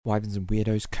Wyverns and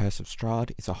Weirdos Curse of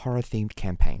Strahd is a horror-themed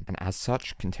campaign, and as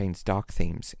such contains dark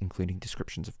themes, including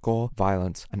descriptions of gore,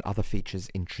 violence, and other features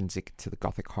intrinsic to the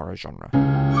gothic horror genre.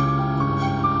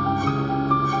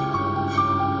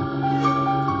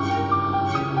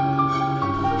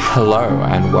 Hello,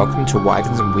 and welcome to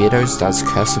Wyverns and Weirdos Does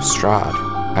Curse of Strahd.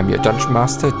 I'm your Dungeon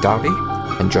Master, Darby,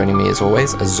 and joining me as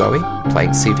always are Zoe, playing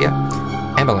Sevia,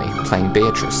 Emily, playing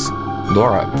Beatrice,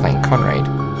 Laura, playing Conrad,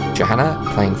 Johanna,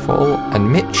 playing Fall,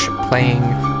 and Mitch, playing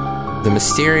the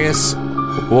mysterious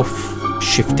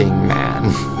wolf-shifting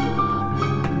man.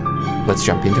 Let's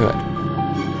jump into it.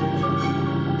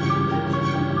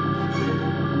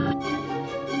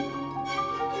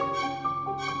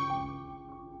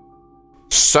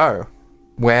 So,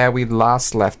 where we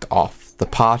last left off, the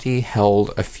party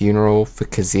held a funeral for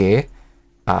Kazir,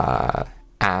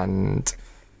 and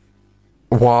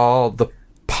while the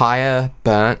pyre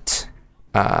burnt,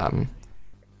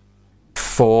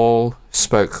 Fall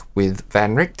spoke with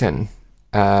Van Richten,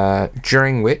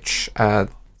 during which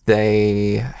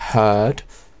they heard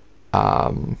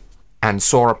and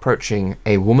saw approaching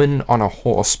a woman on a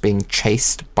horse being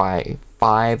chased by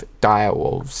 5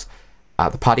 direwolves.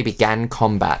 The party began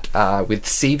combat, with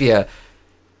Sevia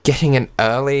getting an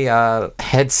early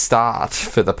head start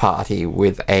for the party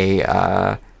with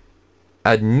a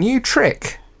new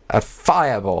trick, a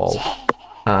fireball.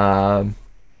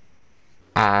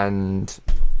 And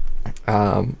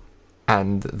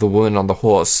the woman on the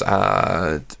horse,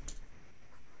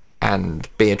 and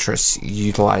Beatrice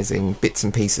utilizing bits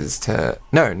and pieces to...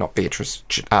 No, not Beatrice,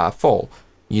 Fall.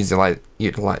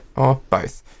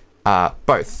 Both.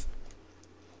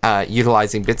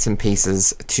 Utilizing bits and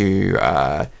pieces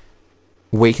to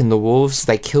weaken the wolves.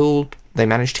 They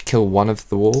managed to kill one of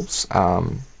the wolves,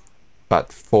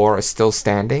 but 4 are still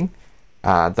standing,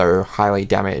 though highly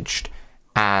damaged.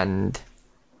 And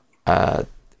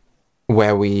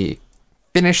where we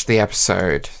finished the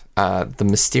episode, the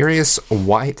mysterious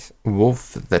white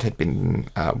wolf that had been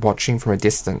watching from a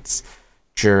distance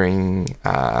during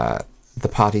the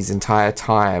party's entire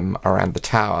time around the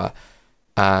tower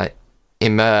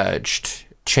emerged,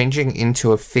 changing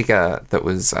into a figure that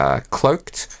was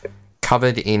cloaked,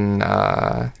 covered in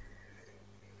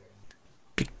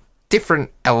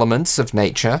different elements of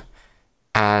nature,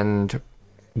 and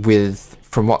with,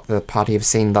 from what the party have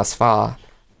seen thus far,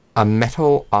 a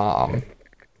metal arm.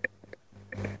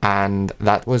 And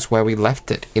that was where we left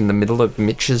it, in the middle of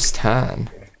Mitch's turn.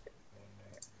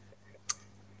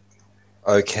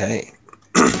 Okay.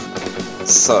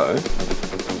 So,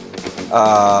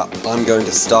 I'm going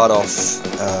to start off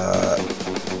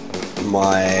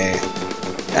my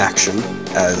action,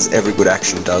 as every good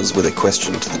action does, with a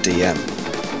question to the DM.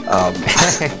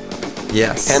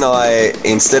 Yes. Can I,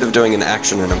 instead of doing an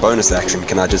action and a bonus action,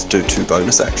 can I just do 2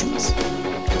 bonus actions?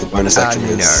 The bonus action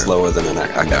is slower than an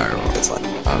action. Okay, no, that's fine.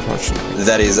 Unfortunately.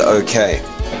 That is okay.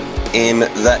 In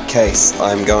that case,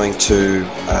 I'm going to,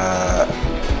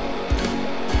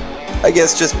 I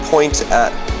guess, just point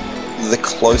at the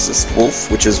closest wolf,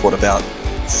 which is, what, about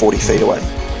 40 feet away?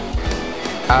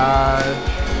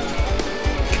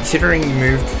 Considering you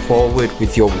moved forward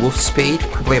with your wolf speed,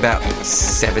 probably about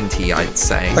 70, I'd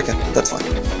say. Okay, that's fine.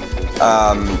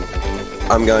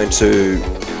 I'm going to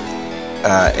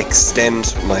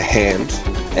extend my hand,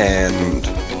 and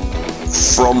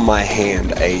from my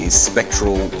hand, a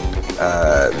spectral,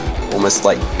 almost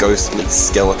like ghostly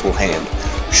skeletal hand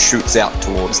shoots out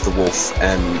towards the wolf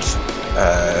and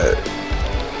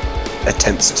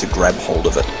attempts to grab hold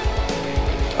of it.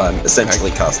 I'm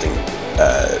essentially casting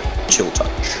Chill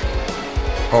Touch.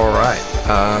 Alright,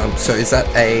 so is that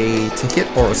a to hit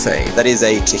or a save? That is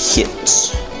a to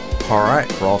hit. Alright,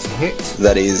 roll to hit.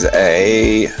 That is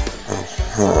a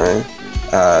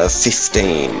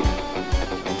 15.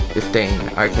 15,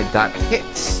 okay, that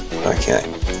hits. Okay.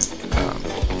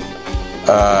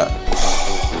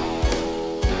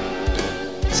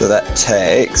 So that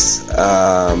takes,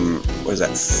 what is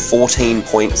that, 14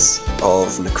 points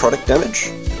of necrotic damage?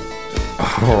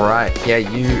 Alright, yeah,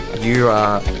 you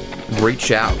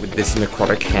reach out with this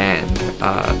necrotic hand,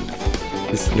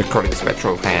 this necrotic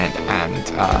spectral hand, and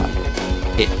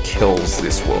it kills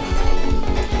this wolf.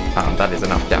 That is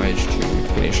enough damage to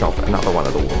finish off another one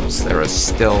of the wolves. There are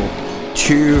still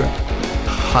 2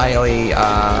 highly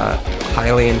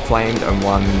inflamed and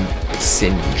 1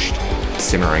 singed,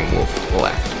 simmering wolf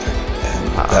left. And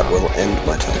that will end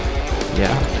my turn.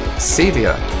 Yeah.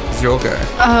 Sevia, it's your go.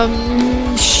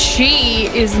 She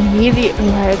is immediately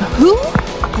like, who?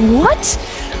 What?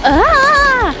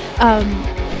 Ah!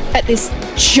 At this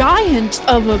giant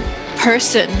of a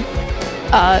person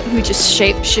who just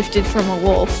shape-shifted from a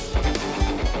wolf.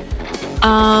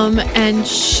 And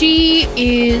she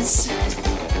is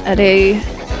at a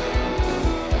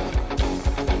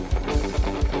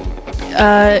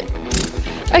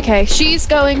okay, she's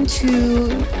going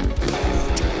to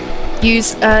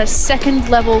use a second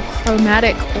level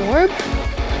chromatic orb.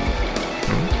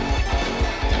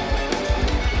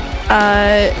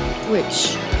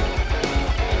 Which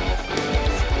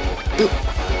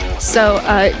so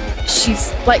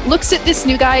she's like looks at this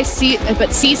new guy,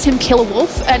 but sees him kill a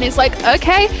wolf and is like,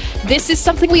 okay, this is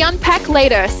something we unpack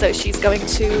later. So she's going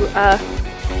to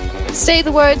say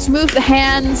the words, move the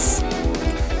hands.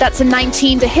 That's a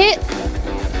 19 to hit.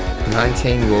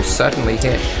 19 will certainly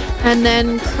hit. And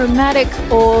then chromatic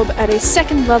orb at a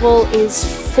second level is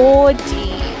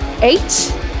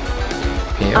 4d8.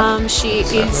 Yeah, She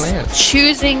is is.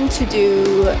 choosing to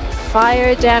do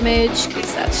fire damage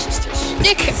because that's just a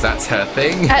shtick That's her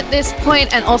thing. at this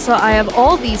point. And also, I have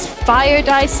all these fire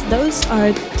dice. Those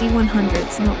are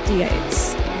d100s, not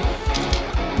d8s.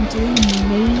 I'm doing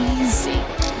amazing.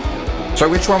 So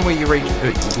which one were you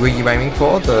aiming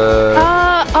for? The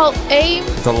I'll aim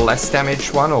the less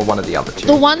damaged one or one of the other two?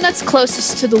 the one that's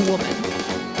closest to the woman.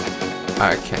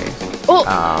 Okay. Oh,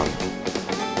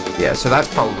 Yeah, so that's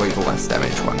probably the less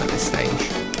damaged one at this stage.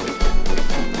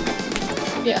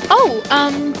 yeah. Oh,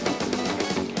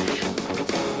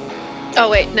 oh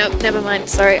wait, no, never mind.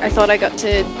 Sorry, I thought I got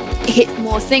to hit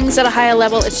more things at a higher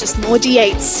level. It's just more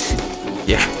d8s.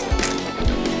 Yeah.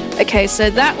 Okay, so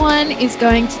that one is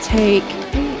going to take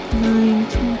 8, 9,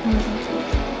 10,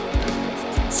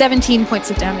 17 points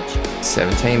of damage.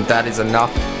 17. That is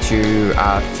enough to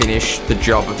finish the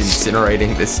job of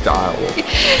incinerating this direwolf.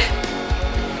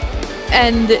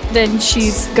 And then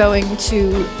she's going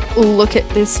to look at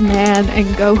this man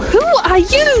and go, "Who are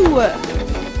you?"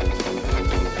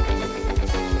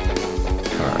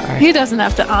 Alright. He doesn't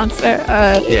have to answer,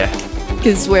 Yeah.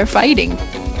 because we're fighting.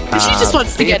 She just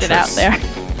wants to get it out Beatrice. there.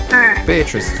 Alright.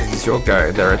 Beatrice, this is your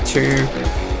go. There are 2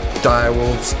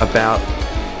 direwolves about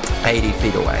 80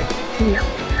 feet away. Yeah.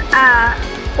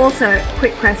 Also,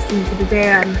 quick question to the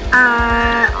DM.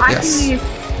 Yes.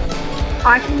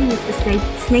 I can use the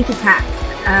sneak attack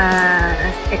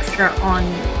extra on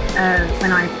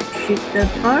when I shoot the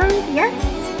bow. Yes.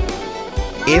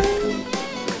 If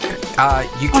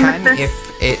you On the can, first-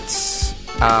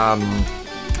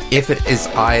 if it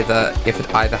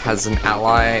either has an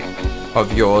ally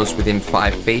of yours within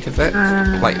 5 feet of it,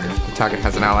 like if the target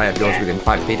has an ally of yours within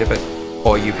 5 feet of it,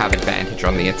 or you have advantage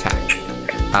on the attack.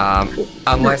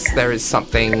 Unless there is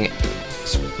something,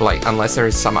 unless there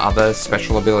is some other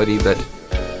special ability that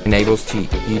enables you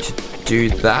to do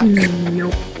that.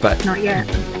 Nope. But Not yet.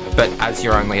 but as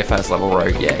you're only a first level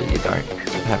rogue, yeah, you don't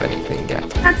have anything yet.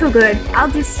 That's all good.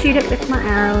 I'll just shoot it with my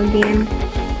arrow again.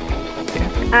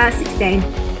 16.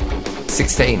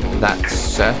 16, that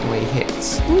certainly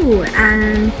hits. Ooh,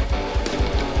 and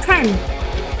 10.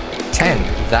 10,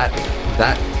 that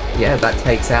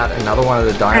takes out another one of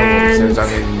the direwolves. And- There's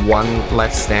only one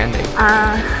left standing.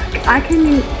 I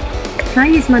can I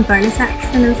use my bonus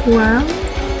action as well?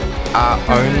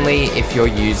 Only if you're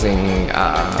using,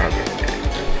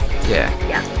 yeah.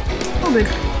 Yeah. All good.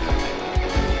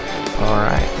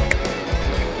 Alright.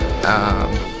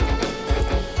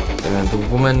 And then the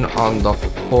woman on the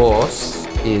horse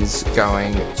is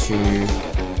going to,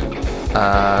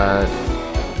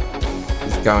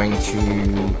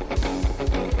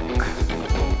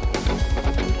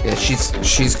 yeah,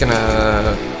 she's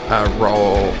gonna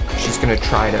roll. She's gonna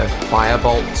try to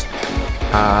firebolt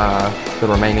the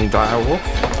remaining direwolf.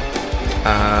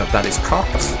 That is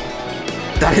cocked.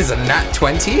 That is a nat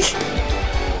 20.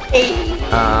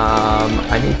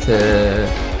 I need to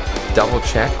double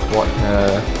check what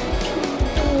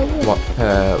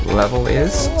her level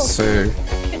is. So,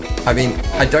 I mean,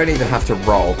 I don't even have to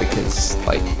roll because,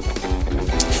 like,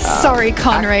 Sorry,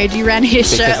 Conrad, you ran here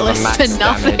because of the shirtless max for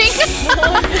nothing. damage.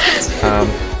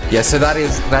 Yeah, so that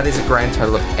is a grand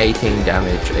total of 18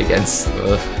 damage against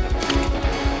the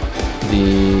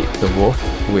wolf,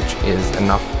 which is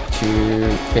enough to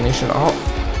finish it off.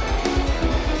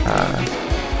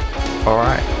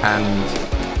 Alright, and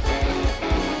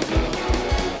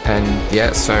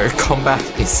yeah, so combat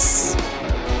is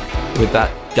with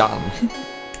that done.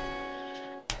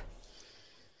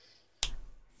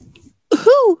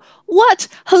 Who? What?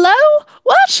 Hello?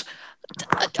 What?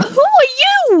 Who are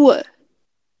you? What?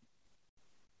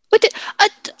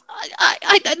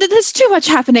 There's too much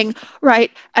happening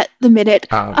right at the minute.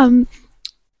 Someone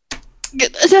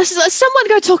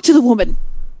go talk to the woman.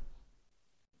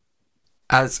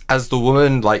 As the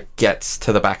woman gets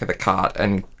to the back of the cart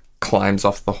and climbs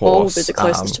off the horse, Orb is the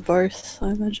closest to both, I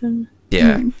imagine.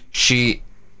 yeah, she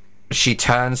she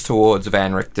turns towards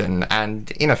Van Richten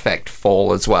and, in effect,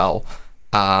 Fall as well,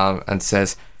 and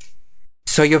says,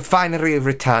 "So you've finally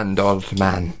returned, old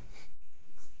man."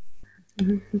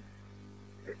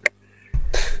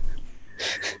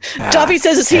 Darby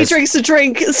says as he drinks a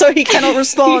drink, so he cannot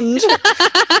respond.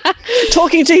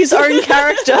 Talking to his own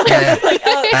character.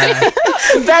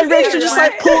 Van Richten just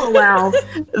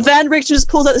Van Richten just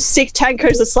pulls out the sick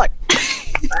tankers. It's like,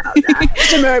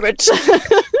 just a moment.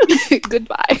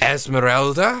 Goodbye.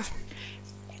 Esmeralda?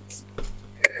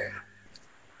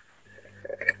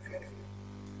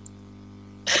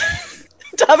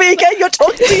 Darby, again, you're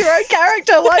talking to your own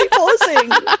character. Why are you pausing?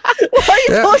 Why are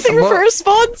you pausing for a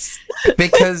response?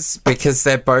 Because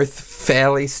they're both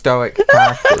fairly stoic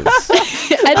characters.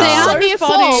 And they are near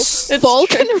Fall. Fall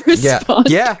can respond.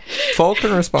 Yeah, Fall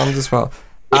can respond as well.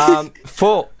 To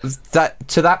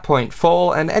that point,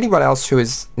 Fall and anyone else who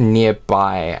is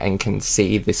nearby and can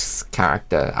see this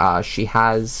character, she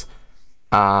has,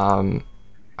 I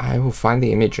will find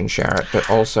the image and share it, but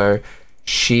also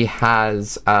she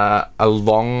has a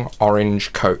long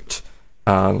orange coat,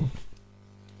 long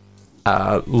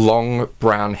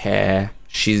brown hair.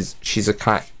 She's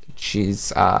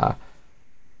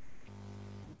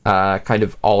kind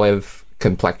of olive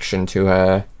complexion to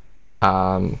her.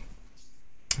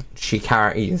 She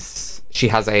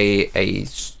has a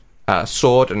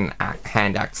sword and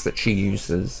hand axe that she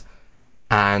uses,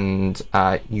 and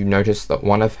you notice that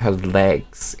one of her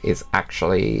legs is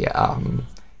actually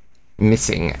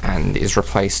missing and is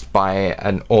replaced by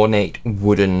an ornate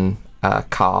wooden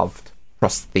carved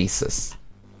prosthesis.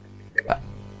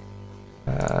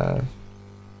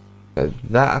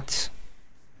 That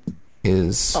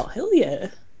is... Oh, hell yeah.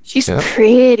 She's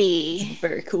pretty.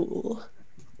 Very cool.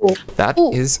 That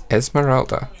is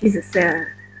Esmeralda.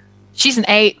 She's an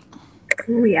 8.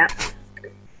 Oh, yeah.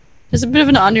 There's a bit of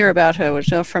an Anya about her,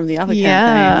 which from the other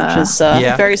campaign, which is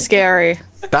very scary.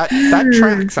 That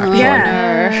tracks, actually.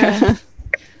 Yeah.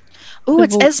 Ooh,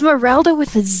 it's Esmeralda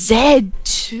with a Z,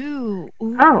 too.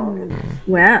 Ooh. Oh,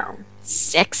 well.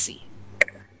 Sexy.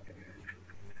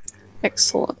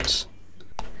 Excellent.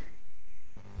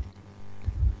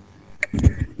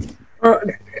 Well,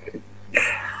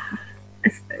 I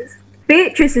suppose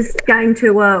Beatrice is going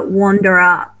to wander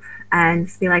up and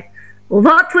be like, "Well,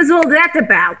 what was all that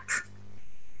about?"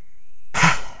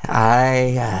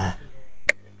 I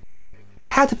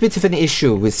had a bit of an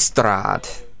issue with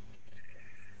Strahd.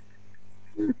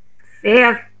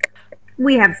 Fair.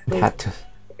 We have spoken. Had to.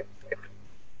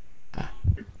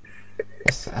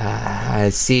 Yes, I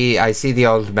see the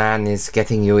old man is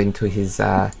getting you into his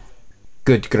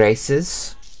good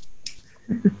graces.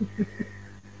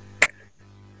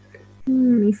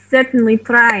 He's certainly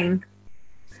trying.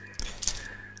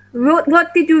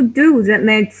 What did you do that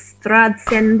made Strahd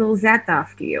send all that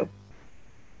after you?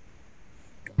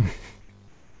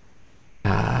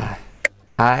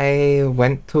 I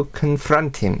went to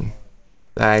confront him.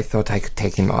 I thought I could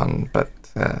take him on, but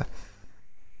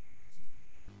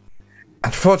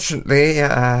unfortunately,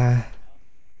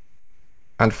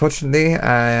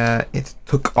 it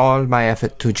took all my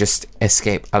effort to just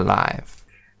escape alive.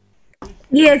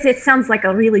 Yes, it sounds like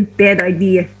a really bad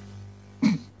idea.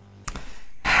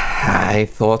 I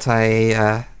thought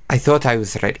I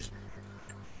was ready.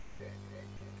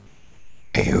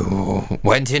 You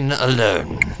went in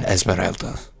alone,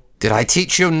 Esmeralda. Did I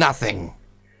teach you nothing?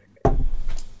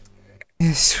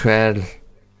 Yes, well,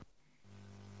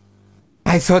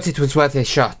 I thought it was worth a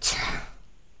shot.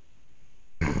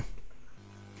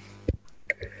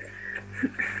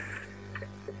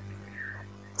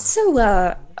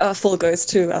 So, Full goes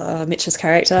to Mitch's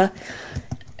character.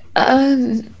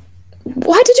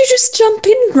 Why did you just jump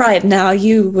in right now?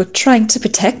 You were trying to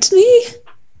protect me?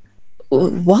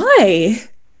 Why?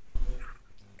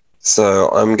 So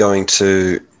I'm going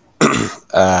to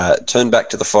turn back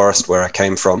to the forest where I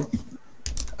came from,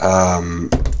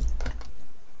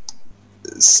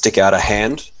 stick out a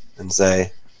hand and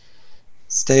say,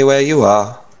 "Stay where you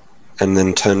are," and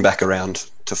then turn back around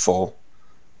to Fall.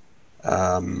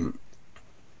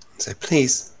 Say,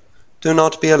 "Please, do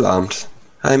not be alarmed.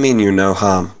 I mean you no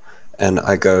harm." And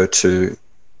I go to,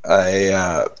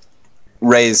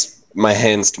 raise my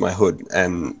hands to my hood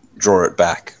and draw it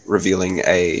back, revealing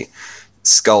a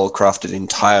skull crafted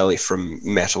entirely from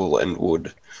metal and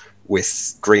wood,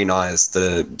 with green eyes that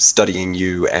are studying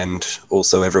you and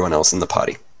also everyone else in the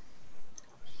party.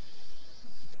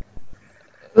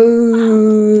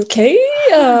 Okay.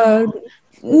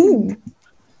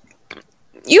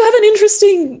 You have an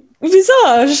interesting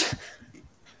visage.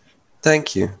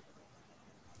 Thank you.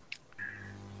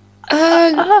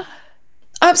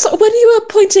 So when you were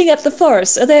pointing at the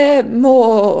forest, are there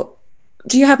more...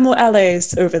 Do you have more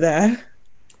allies over there?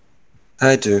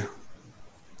 I do.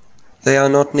 They are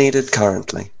not needed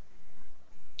currently.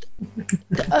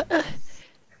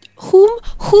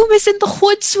 Whom is in the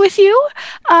woods with you?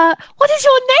 What is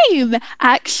your name?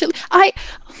 Actually, I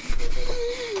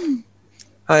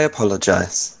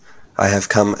apologize. I have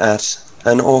come at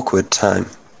an awkward time.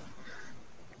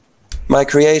 My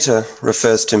creator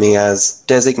refers to me as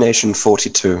Designation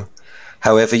 42.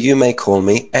 However, you may call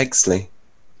me Eggsley.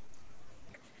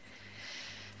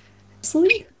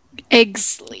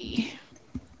 Eggsley.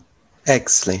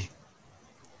 Eggsley.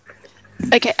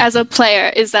 Okay, as a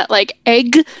player, is that like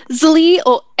Eggsley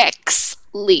or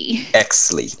Exley?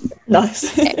 Eggsley.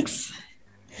 Nice. X.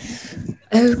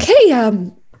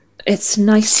 Okay, it's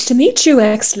nice to meet you,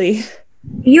 Exley.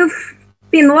 You've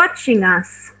been watching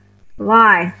us.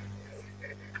 Why?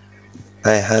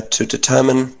 I had to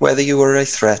determine whether you were a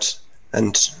threat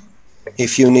and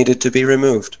if you needed to be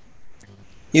removed.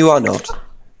 You are not.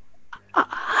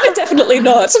 Definitely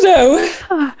not, no.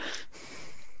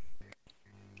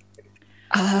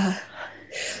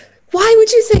 Why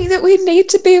would you think that we need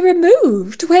to be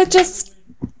removed? We're just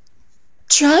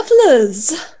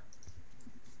travelers.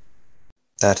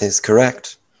 That is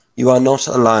correct. You are not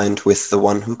aligned with the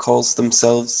one who calls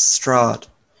themselves Strahd.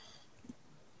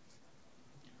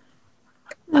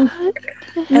 And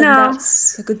No.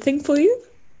 that's a good thing for you?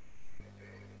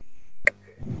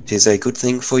 It is a good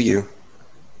thing for you.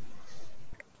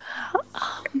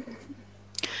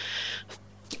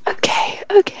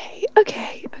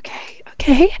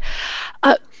 Okay.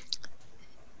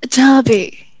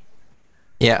 Darby,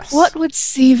 Yes. what would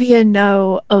Sevia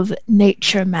know of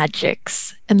nature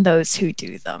magics and those who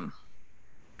do them?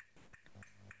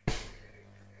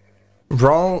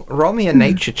 Roll me a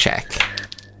nature check.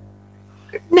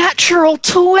 Natural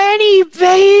 20,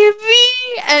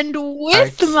 baby! And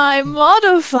with Okay. my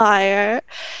modifier,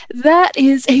 that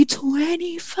is a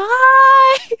 25!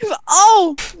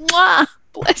 Oh, mwah!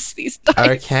 Bless these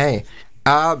dice. Okay.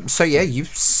 So yeah,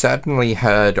 you've certainly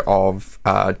heard of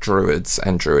druids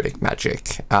and druidic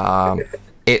magic.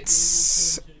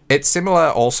 It's similar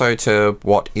also to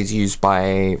what is used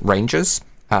by rangers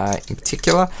in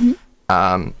particular.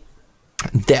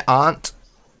 There aren't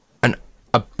an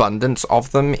abundance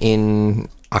of them in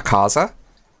Akaza,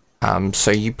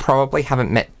 so you probably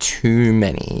haven't met too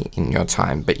many in your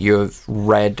time, but you've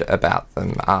read about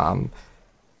them.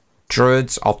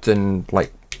 Druids often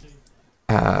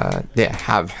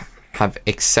have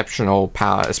exceptional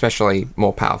power, especially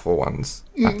more powerful ones,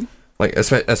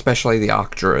 especially the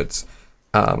Arc Druids,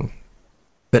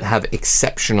 that have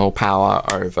exceptional power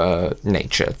over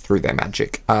nature through their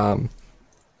magic. I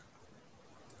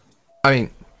mean,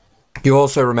 you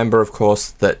also remember, of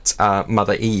course, that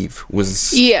Mother Eve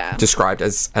was described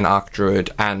as an Arc Druid,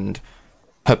 and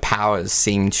her powers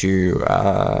seem to,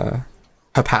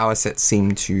 her power set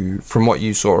seemed to, from what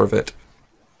you saw of it,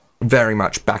 very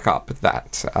much back up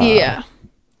that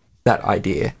that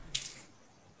idea.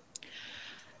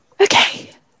 Okay,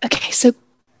 so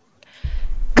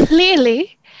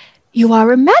clearly you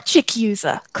are a magic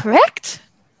user, correct?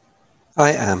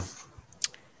 I am.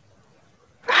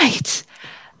 Right.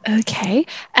 Okay.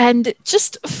 And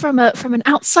just from an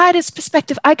outsider's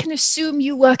perspective, I can assume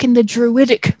you work in the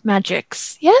druidic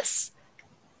magics, yes?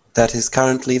 That is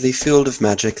currently the field of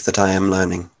magic that I am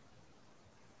learning.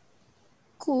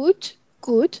 Good.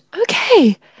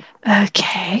 Okay.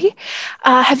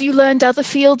 Have you learned other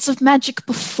fields of magic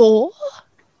before?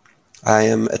 I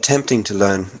am attempting to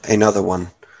learn another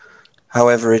one.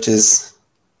 However, it is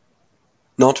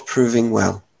not proving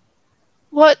well.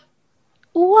 What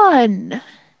one?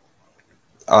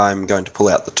 I'm going to pull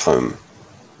out the tome.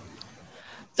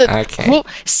 Okay. Well,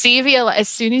 Sevia, as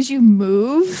soon as you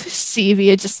move,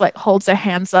 Sevia just holds her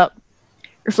hands up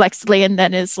reflexively and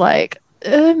then is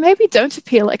maybe don't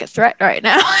appear like a threat right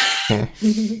now.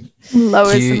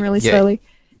 Lowers them really slowly.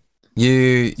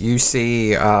 You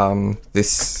see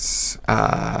this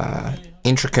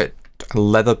intricate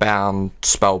leather-bound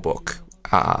spellbook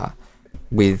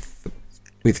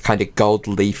with kind of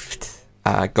gold-leafed,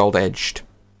 gold-edged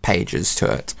pages to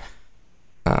it.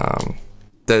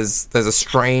 There's a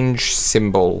strange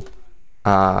symbol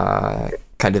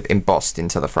kind of embossed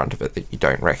into the front of it that you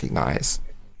don't recognize.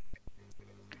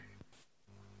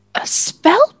 A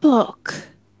spell book?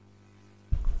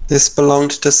 This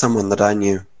belonged to someone that I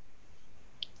knew.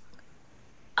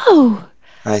 Oh.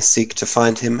 I seek to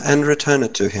find him and return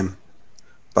it to him.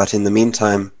 But in the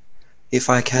meantime, if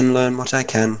I can learn what I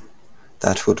can,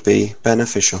 that would be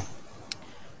beneficial.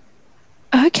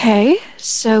 Okay,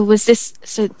 so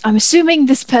I'm assuming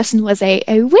this person was a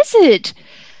wizard.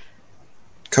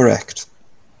 Correct.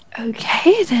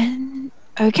 Okay, then.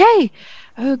 Okay.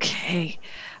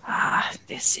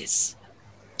 This is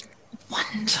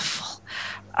wonderful.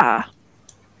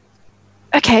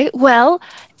 Okay, well,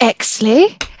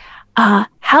 Exley,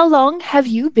 how long have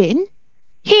you been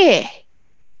here?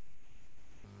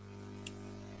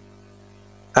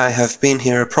 I have been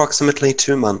here approximately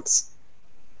 2 months.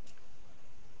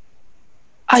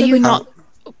 Are you not...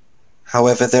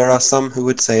 However, there are some who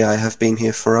would say I have been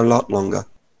here for a lot longer.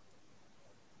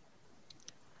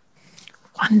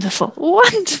 Wonderful.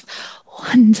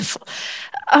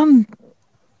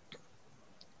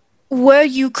 Were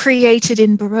you created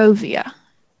in Barovia?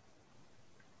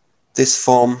 This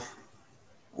form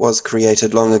was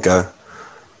created long ago,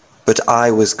 but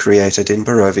I was created in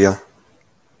Barovia.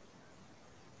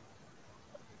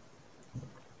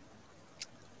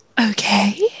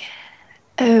 Okay.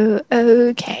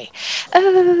 Okay.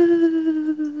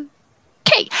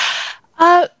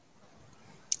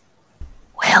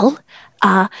 Well,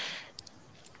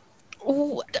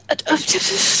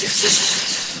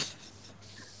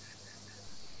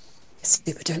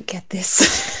 Super don't get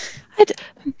this.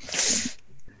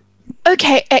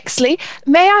 Okay, Exley,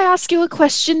 may I ask you a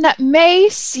question that may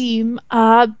seem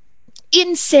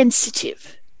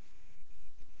insensitive?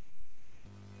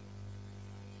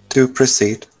 Do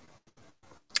proceed.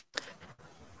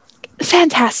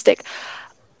 Fantastic.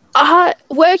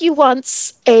 Were you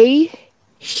once a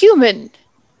human?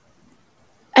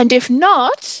 And if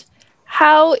not,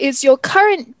 how is your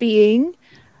current being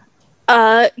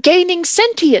gaining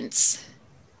sentience?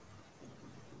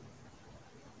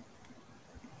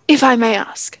 If I may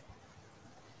ask.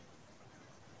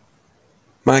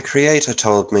 My creator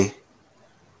told me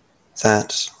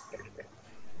that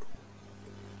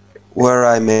were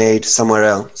I made somewhere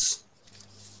else,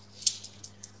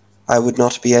 I would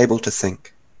not be able to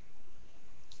think.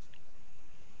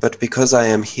 But because I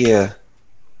am here,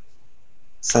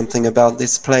 something about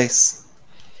this place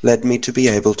led me to be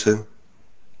able to.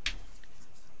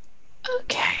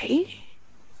 Okay.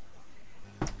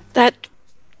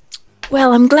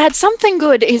 Well, I'm glad something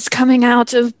good is coming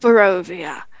out of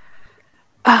Barovia.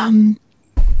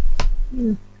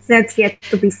 That's yet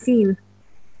to be seen.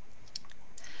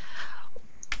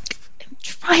 I'm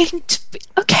trying to be...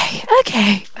 Okay.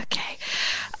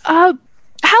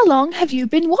 How long have you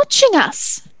been watching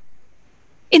us?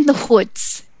 In the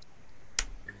woods?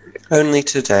 Only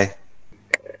today.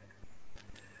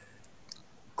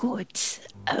 Good.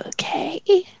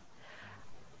 Okay.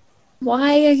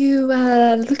 Why are you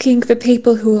looking for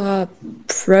people who are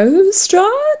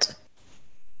pro-Strahd?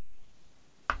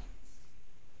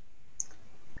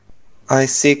 I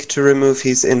seek to remove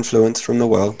his influence from the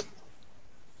world.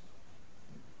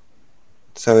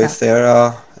 So if there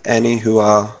are any who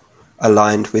are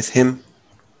aligned with him,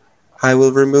 I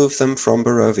will remove them from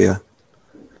Barovia.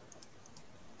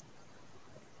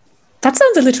 That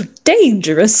sounds a little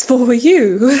dangerous for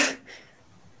you.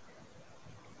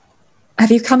 Have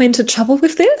you come into trouble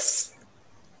with this?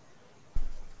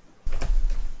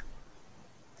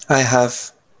 I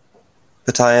have,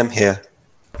 but I am here,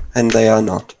 and they are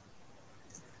not.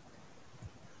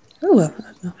 Oh, well,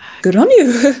 good on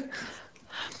you.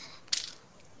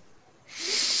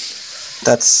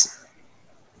 That's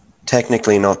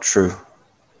technically not true.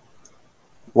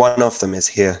 One of them is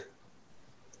here.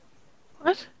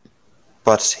 What?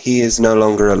 But he is no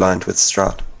longer aligned with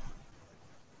Strahd.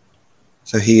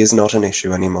 So he is not an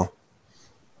issue anymore.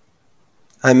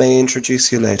 I may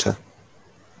introduce you later.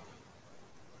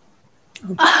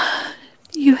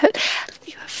 You have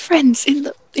friends in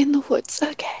the woods.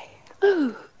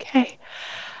 Okay.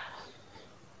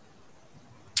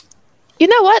 You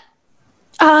know what?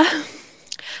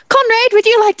 Conrad, would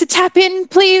you like to tap in,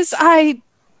 please?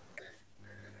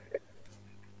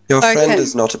 Your friend Okay.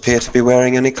 does not appear to be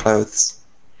wearing any clothes.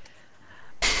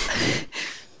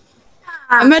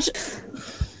 Imagine.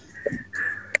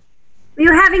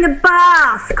 You're having a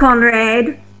bath,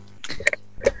 Conrad.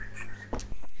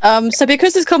 So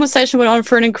because this conversation went on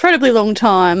for an incredibly long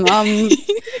time,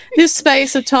 this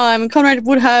space of time, Conrad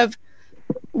would have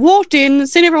walked in,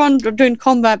 seen everyone doing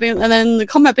combat, and then the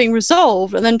combat being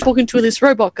resolved, and then talking to this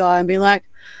robot guy and being like,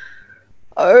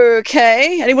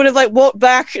 okay. And he would have walked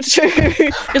back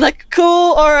to, be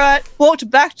cool, all right, walked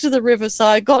back to the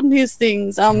riverside, gotten his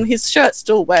things. His shirt's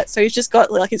still wet, so he's just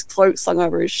got his cloak slung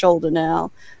over his shoulder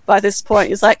now. By this point,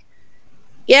 he's like,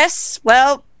 yes,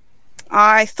 well,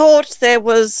 I thought there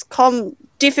was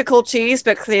difficulties,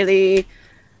 but clearly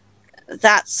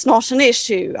that's not an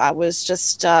issue. I was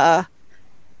just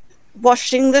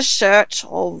washing the shirt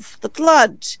of the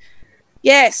blood.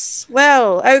 Yes,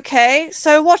 well, okay.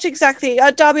 So what exactly...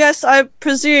 WS, I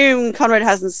presume Conrad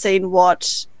hasn't seen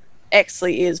what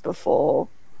Exley is before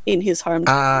in his home.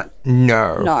 No.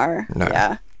 No. No.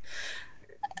 Yeah.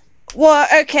 Well,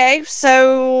 okay,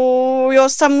 so you're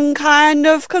some kind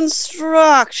of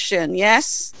construction,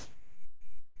 yes?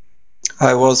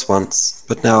 I was once,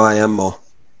 but now I am more.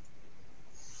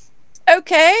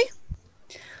 Okay.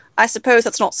 I suppose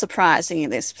that's not surprising in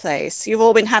this place. You've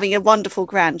all been having a wonderful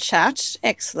grand chat.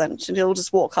 Excellent. And he'll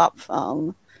just walk up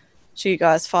to you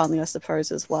guys finally, I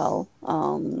suppose, as well.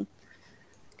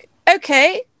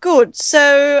 Okay, good.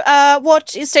 So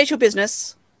what is state your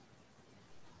business?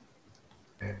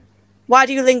 Why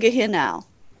do you linger here now?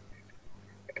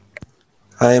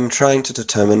 I am trying to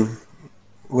determine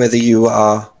whether you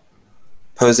are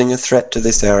posing a threat to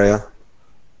this area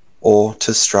or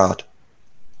to Strahd.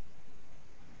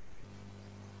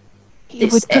 You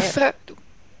would prefer.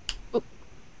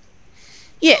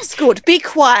 Yes, good. Be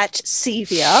quiet,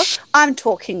 Sevia. I'm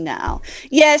talking now.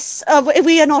 Yes,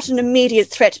 we are not an immediate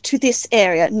threat to this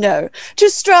area, no. To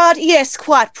Strahd, yes,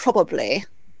 quite probably.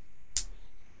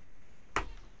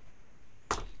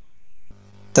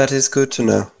 That is good to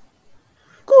know.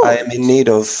 Good. I am in need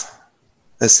of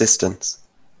assistance.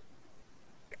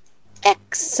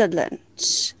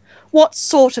 Excellent. What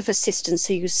sort of assistance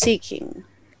are you seeking?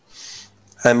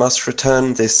 I must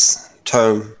return this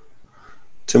tome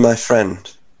to my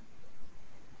friend.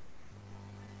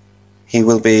 He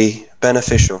will be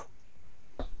beneficial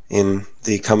in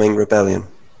the coming rebellion.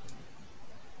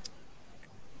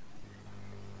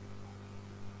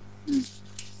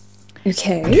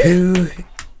 Okay. Who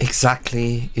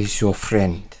exactly is your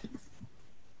friend?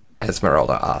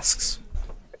 Esmeralda asks.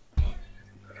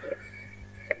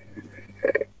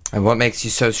 And what makes you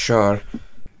so sure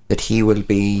that he will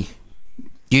be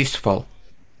useful?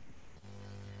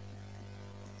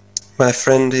 My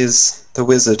friend is the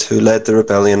wizard who led the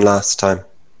rebellion last time.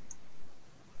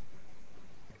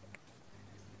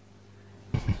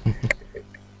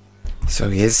 So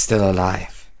he is still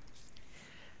alive.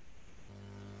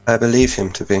 I believe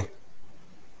him to be.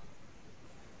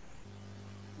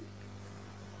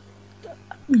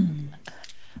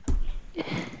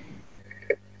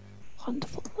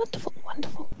 Wonderful, wonderful,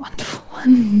 wonderful, wonderful,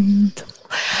 wonderful.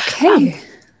 Okay.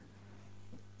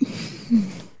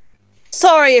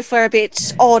 Sorry if we're a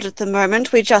bit odd at the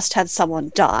moment. We just had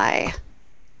someone die.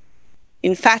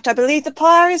 In fact, I believe the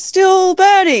pyre is still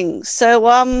burning.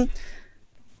 So,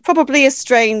 probably a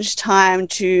strange time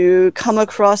to come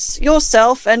across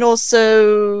yourself and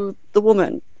also the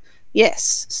woman.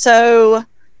 Yes. So,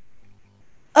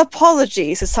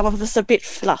 apologies if some of us are a bit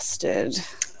flustered.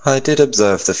 I did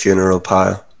observe the funeral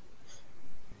pyre.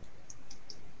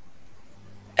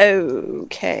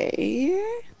 Okay.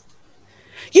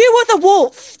 You were the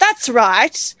wolf. That's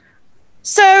right.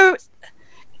 So,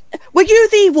 were you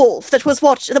the wolf that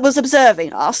was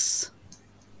observing us?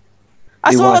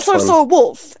 I saw a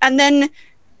wolf, and then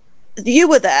you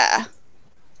were there.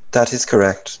 That is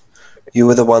correct. You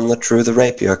were the one that drew the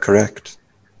rapier, correct?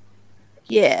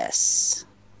 Yes.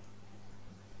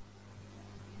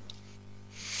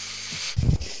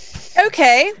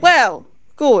 Okay, well,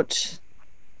 good.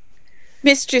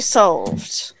 Mystery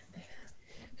solved.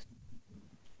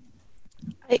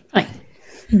 Right.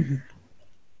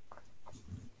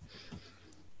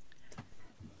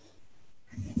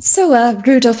 So,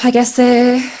 Rudolph, I guess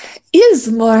there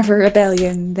is more of a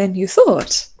rebellion than you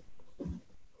thought.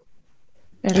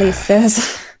 At least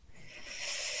there's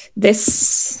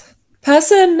this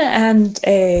person and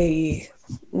a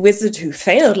wizard who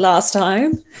failed last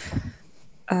time.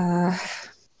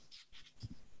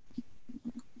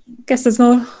 Guess there's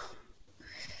more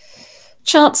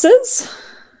chances.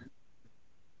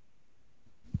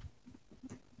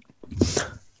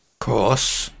 Of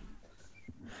course.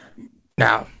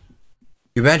 Now,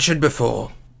 you mentioned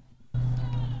before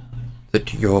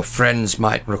that your friends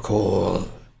might recall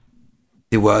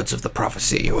the words of the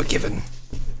prophecy you were given.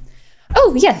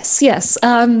 Oh, yes.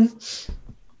 Can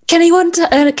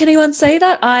anyone say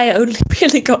that? I only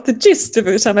really got the gist of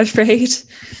it, I'm afraid.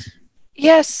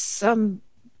 Yes,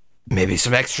 Maybe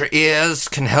some extra ears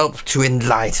can help to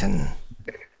enlighten.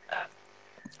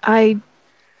 I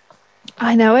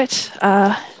know it.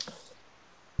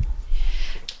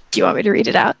 Do you want me to read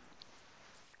it out?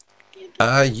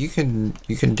 You can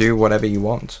do whatever you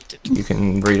want. You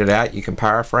can read it out, you can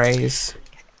paraphrase.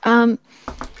 Well,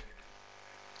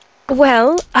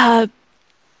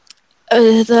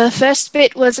 the first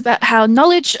bit was about how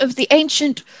knowledge of the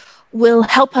ancient will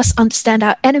help us understand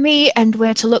our enemy and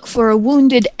where to look for a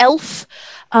wounded elf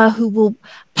who will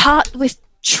part with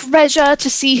treasure to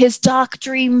see his dark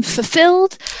dream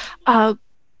fulfilled.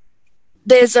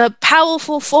 There's a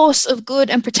powerful force of good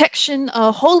and protection,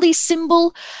 a holy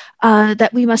symbol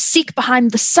that we must seek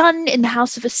behind the sun in the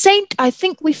house of a saint. I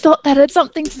think we thought that had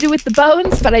something to do with the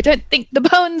bones, but I don't think the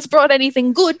bones brought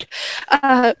anything good.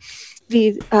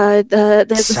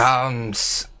 There's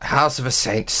House of a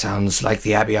Saint sounds like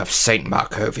the Abbey of Saint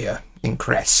Markovia in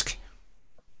Kresk.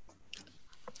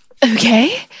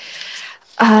 Okay.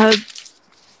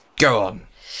 Go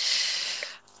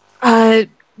on.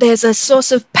 There's a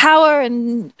source of power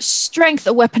and strength,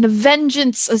 a weapon of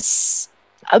vengeance, a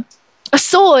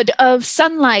sword of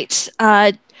sunlight.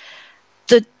 The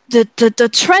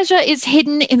treasure is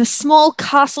hidden in a small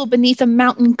castle beneath a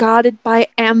mountain guarded by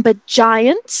amber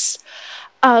giants,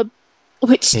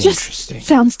 which just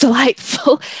sounds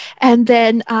delightful. And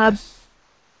then that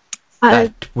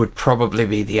would probably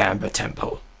be the Amber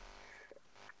Temple.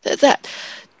 That,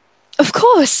 of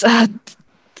course,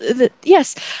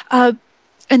 yes.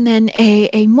 And then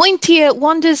a Mointir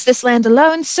wanders this land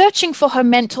alone, searching for her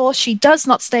mentor. She does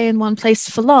not stay in one place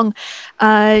for long.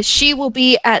 She will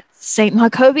be at St.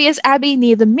 Markovia's Abbey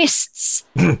near the Mists.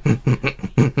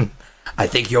 I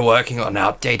think you're working on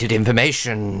outdated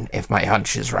information, if my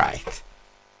hunch is right.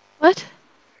 What?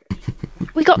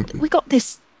 We got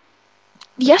this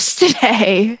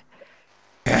yesterday.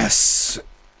 Yes.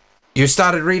 You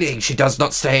started reading. She does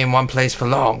not stay in one place for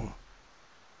long.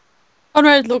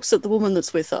 Conrad looks at the woman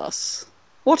that's with us.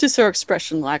 What is her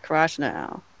expression like right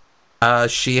now?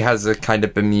 She has a kind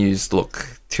of bemused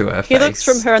look to her face. He looks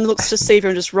from her and looks to Sevia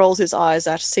and just rolls his eyes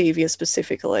at Sevia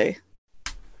specifically.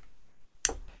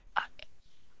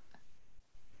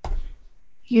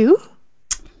 You?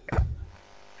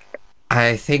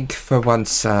 I think for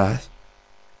once, in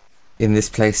this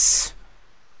place,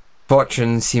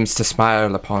 fortune seems to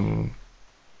smile upon,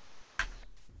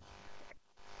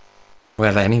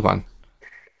 well, anyone.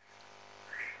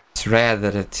 It's rare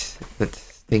that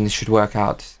things should work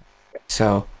out,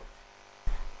 so...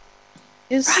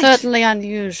 It's certainly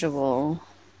unusual.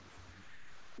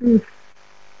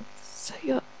 So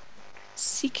you're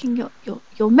seeking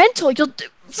your mentor,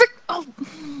 oh.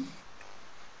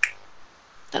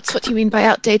 That's what you mean by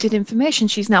outdated information.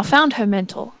 She's now found her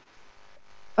mentor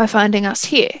by finding us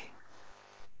here.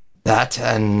 That,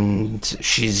 and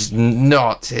she's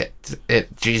not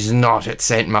she's not at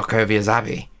St. Markovia's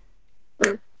Abbey.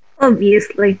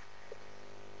 Obviously.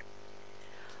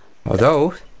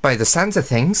 Although, by the sounds of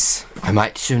things, I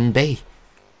might soon be.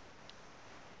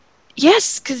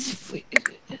 Yes, because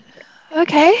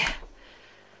okay.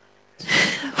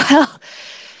 Well,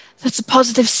 that's a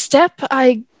positive step,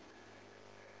 I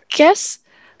guess.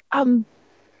 I'm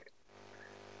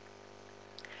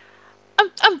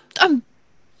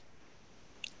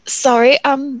sorry.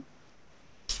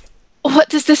 What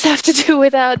does this have to do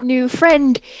with our new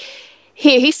friend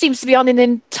here? He seems to be on an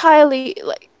entirely,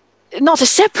 not a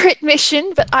separate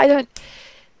mission, but I don't...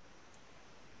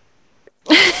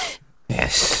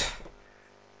 Yes.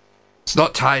 It's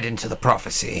not tied into the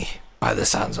prophecy, by the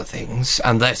sounds of things,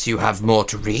 unless you have more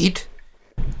to read.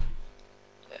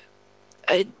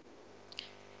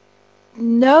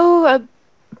 No,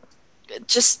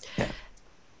 just... Yeah.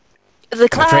 The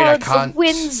clouds, the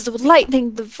winds, the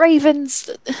lightning, the ravens...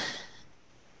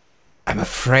 I'm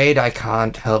afraid I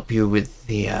can't help you with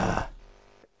the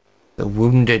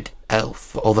wounded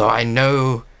elf, although I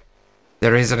know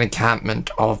there is an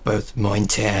encampment of both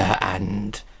Mointir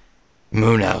and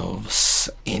moon elves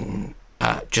in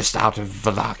just out of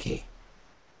Vallaki.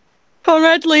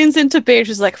 Conrad leans into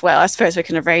Beatrice like, well, I suppose we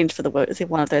can arrange for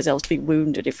one of those elves to be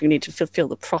wounded if we need to fulfill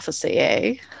the prophecy,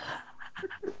 eh?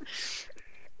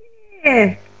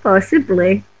 Yeah,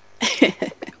 possibly.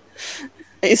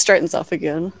 He straightens up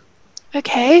again.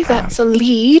 Okay, that's a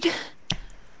lead.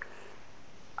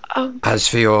 As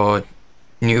for your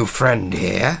new friend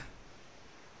here,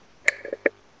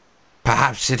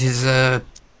 perhaps it is a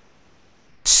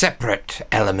separate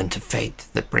element of fate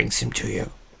that brings him to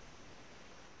you.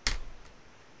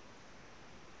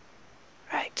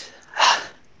 Right.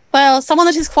 Well, someone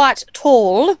that is quite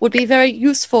tall would be very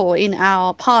useful in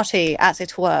our party, as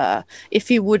it were,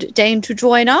 if you would deign to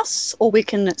join us, or we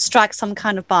can strike some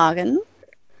kind of bargain.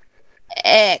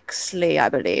 Exley, I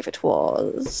believe it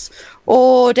was.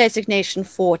 Or designation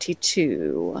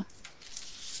 42.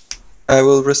 I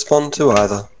will respond to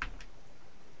either.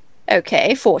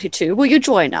 Okay, 42. Will you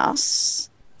join us?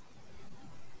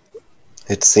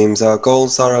 It seems our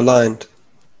goals are aligned.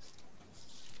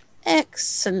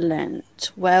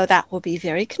 Excellent. Well, that will be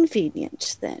very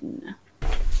convenient then.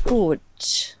 Good.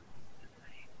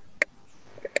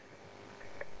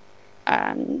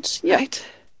 And And yeah. Right.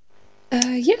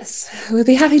 Yes, we'll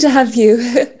be happy to have you.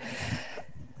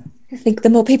 I think the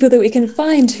more people that we can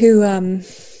find who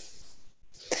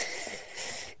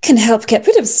can help get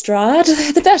rid of Strahd,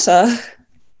 the better.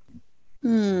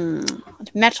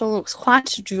 Metal looks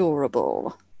quite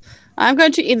durable. I'm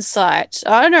going to insight.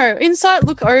 I don't know. Insight,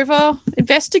 look over,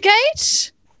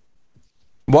 investigate.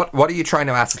 What are you trying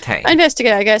to ascertain?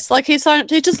 Investigate, I guess. Like he's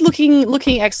just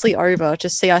looking actually over to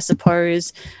see, I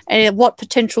suppose, what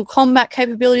potential combat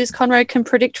capabilities Conrad can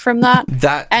predict from that.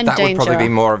 That and would danger. probably be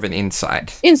more of an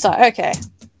insight. Insight, okay.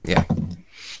 Yeah.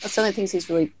 That's the only things he's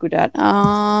really good at.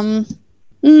 That's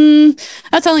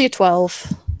only a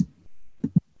 12.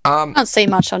 Can't see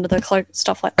much under the cloak,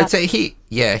 stuff like that. I'd say he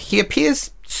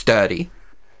appears sturdy.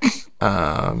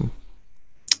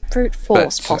 Brute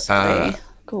force, but, possibly.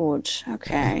 Good.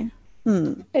 Okay.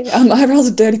 I rolled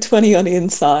a dirty 20 on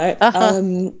insight.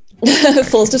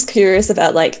 Fool's just curious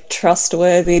about like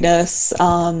trustworthiness.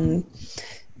 They're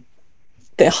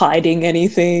hiding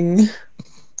anything.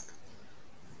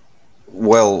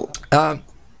 Well,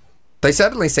 They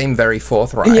certainly seem very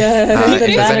forthright. Yeah, if the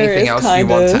there's manner anything is else you kind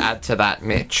want of- to add to that,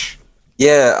 Mitch?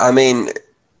 yeah, I mean,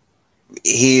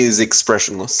 he is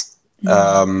expressionless.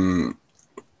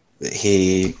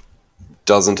 He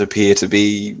doesn't appear to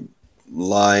be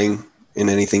lying in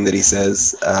anything that he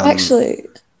says. Actually,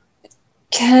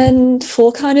 can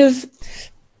Fool kind of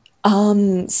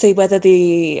see whether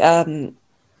the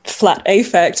flat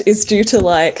affect is due to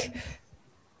like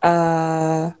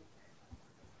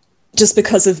just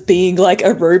because of being like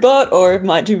a robot, or it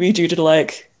might be due to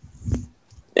like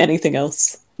anything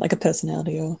else, like a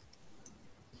personality or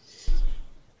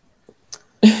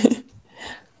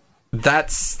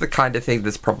That's the kind of thing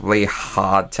that's probably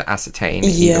hard to ascertain,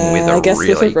 yeah, even with a I guess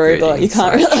really with a robot good you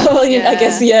can't. insight. Well, yeah, I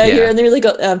guess Yeah. you only really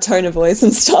got tone of voice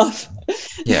and stuff.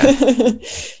 Yeah.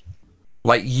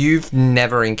 Like, you've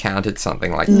never encountered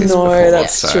something like this No, before.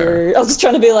 that's so. true. I was just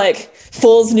trying to be like,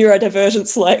 Fool's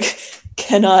neurodivergence, like,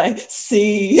 can I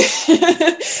see?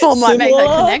 Or might make that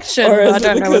similar? connection, Or but is I it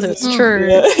don't know whether because- it's true.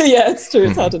 Yeah, it's true.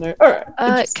 It's hard to know. All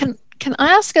right. Can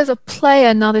I ask, as a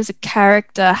player, not as a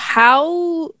character,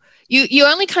 how you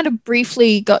only kind of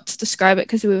briefly got to describe it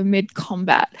because we were mid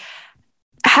combat.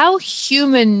 How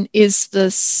human is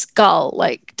the skull?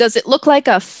 Like, does it look like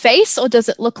a face or does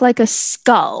it look like a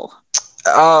skull?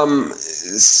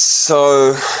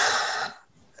 So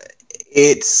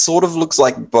it sort of looks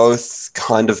like both,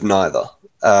 kind of neither.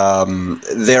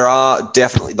 There are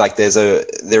definitely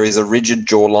there is a rigid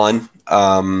jawline.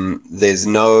 There's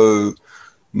no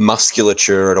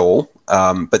musculature at all,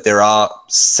 but there are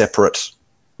separate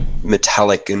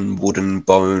metallic and wooden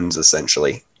bones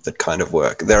essentially that kind of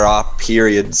work. There are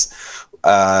periods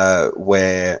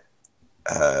where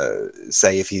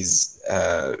say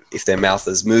if their mouth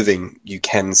is moving, you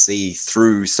can see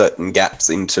through certain gaps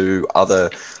into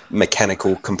other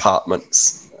mechanical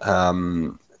compartments.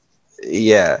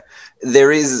 Yeah,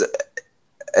 there is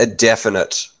a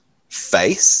definite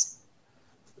face,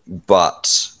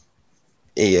 but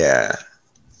yeah,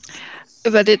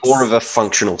 But it's more of a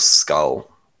functional skull.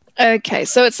 okay.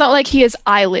 So it's not like he has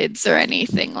eyelids or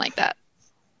anything like that.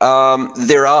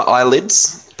 There are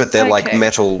eyelids, but they're like Okay.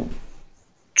 metal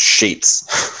sheets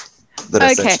that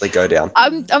Okay. essentially go down.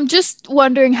 I'm just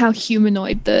wondering how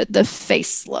humanoid the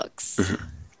face looks,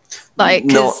 like,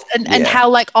 'cause- No, and yeah. how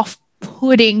like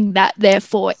off-putting that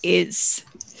therefore is.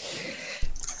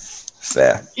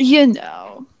 Fair. You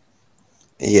know,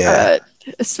 Yeah,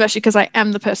 especially because I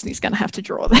am the person who's going to have to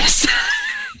draw this.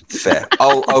 fair.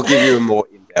 I'll give you a more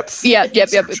in-depth. Yep.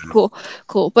 description.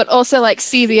 Cool. But also, like,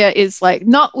 Sevia is like,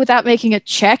 not without making a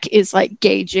check, is like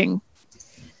gauging.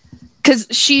 Because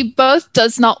she both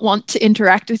does not want to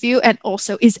interact with you and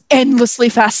also is endlessly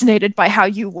fascinated by how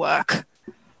you work.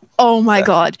 Oh my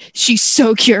God. She's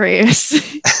so curious.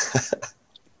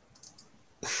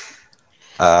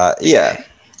 Yeah.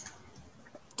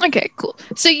 Okay, cool.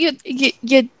 So you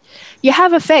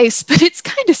have a face, but it's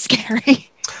kind of scary.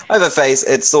 I have a face.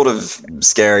 It's sort of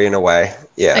scary in a way.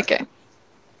 Yeah. Okay.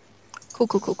 Cool.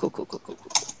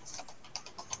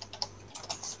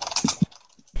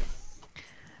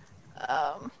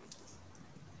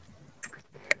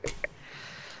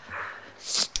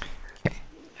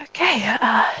 Okay.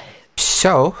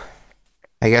 So,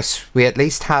 I guess we at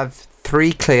least have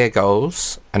 3 clear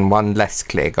goals and 1 less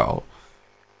clear goal.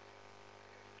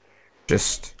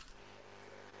 Just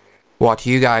what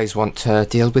you guys want to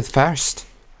deal with first?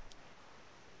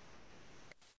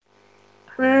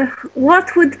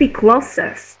 What would be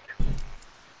closest?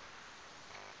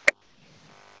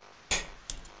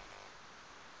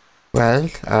 Well,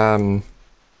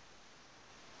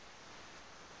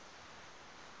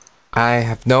 I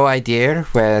have no idea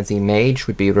where the mage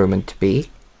would be rumored to be.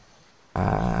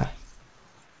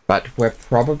 But we're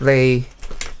probably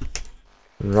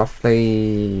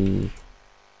roughly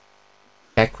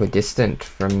equidistant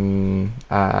from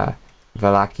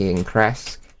Valaki and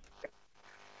Kresk.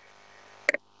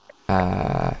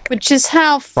 Which is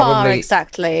how far Probably-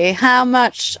 exactly? How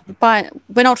much by...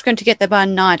 We're not going to get there by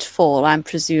nightfall, I'm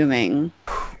presuming.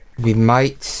 We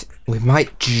might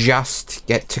just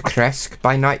get to Kresk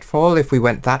by nightfall if we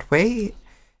went that way.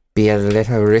 Be a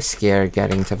little riskier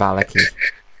getting to Valaki.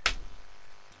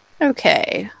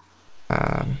 Okay.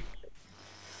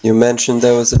 You mentioned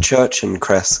there was a church in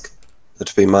Kresk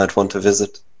that we might want to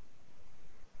visit.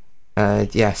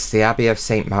 Yes, the Abbey of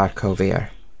Saint Markovir.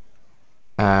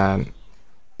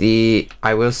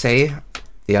 I will say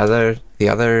the other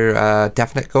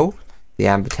definite goal, the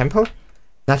Amber Temple,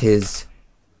 that is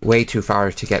way too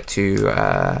far to get to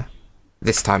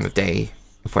this time of day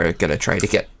if we're gonna try to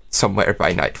get somewhere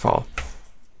by nightfall.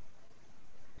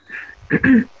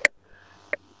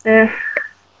 A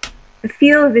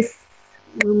few of us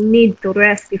will need to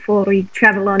rest before we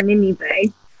travel on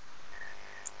anyway.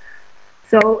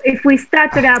 So if we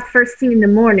started out first thing in the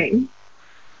morning,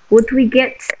 would we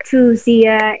get to the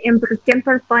Emperor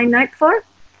Temple by nightfall?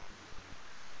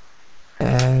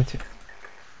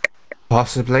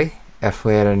 Possibly, if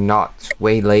we're not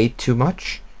waylaid too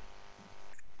much.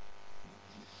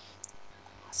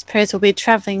 I suppose we'll be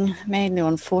travelling mainly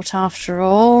on foot after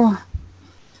all.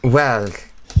 Well,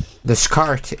 the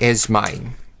skirt is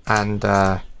mine, and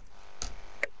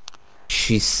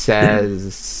she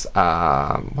says,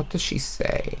 what does she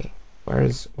say? Where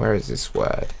is this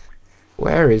word?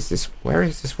 Where is this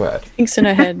word? Thinks in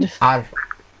her head.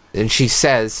 And she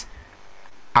says,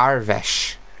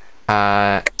 Arvesh.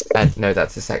 No,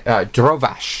 that's a sec.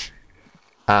 Drovash.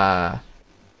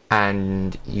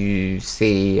 And you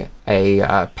see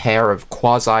a pair of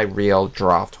quasi-real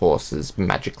draft horses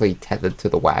magically tethered to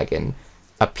the wagon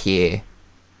appear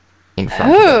in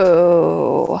front of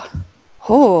it.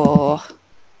 Oh.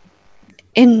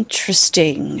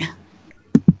 Interesting.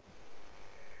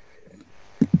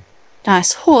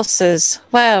 Nice horses.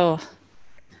 Well,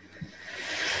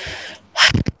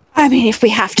 I mean, if we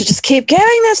have to just keep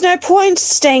going, there's no point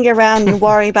staying around and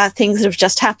worry about things that have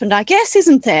just happened, I guess,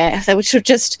 isn't there? So we should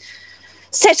just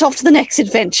set off to the next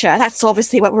adventure. That's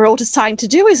obviously what we're all deciding to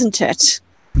do, isn't it?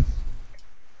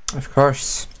 Of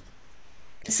course.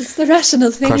 This is the rational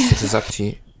Of thing. course, it is up to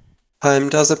you. Time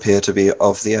does appear to be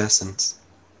of the essence.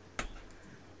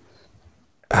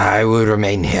 I will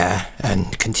remain here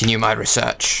and continue my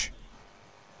research.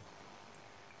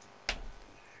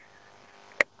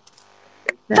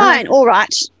 Fine, all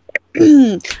right.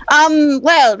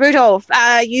 Well, Rudolph,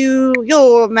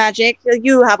 your magic,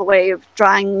 you have a way of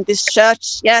drying this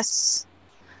shirt, yes?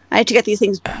 I need to get these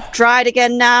things dried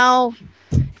again now.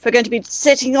 If we're going to be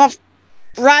setting off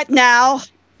right now.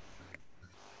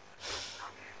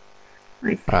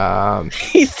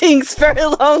 He thinks very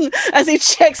long as he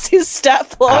checks his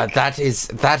stat block. That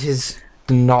is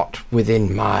not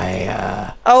within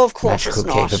my Oh, of course magical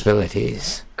it's not.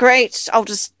 capabilities. Great, I'll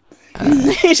just...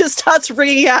 he just starts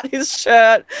wringing out his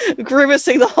shirt,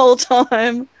 grimacing the whole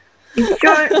time.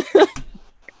 Sure.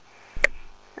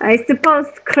 I suppose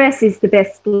Cress is the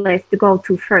best place to go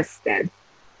to first then.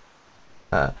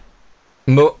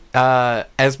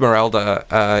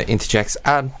 Esmeralda interjects,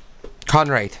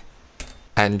 Conrad.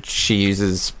 And she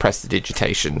uses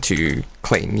prestidigitation to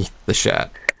clean the shirt.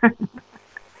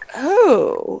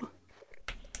 Oh,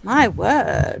 my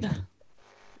word.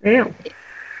 Ew.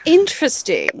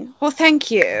 Interesting. Well, thank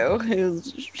you. He'll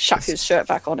chuck his shirt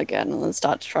back on again and then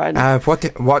start to try and...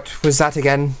 What was that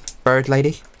again, bird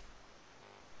lady?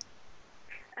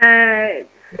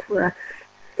 Well,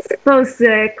 suppose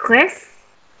Cress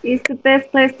is the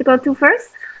best place to go to first.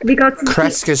 We go to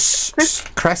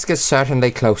Kresk is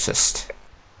certainly closest.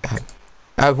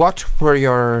 What were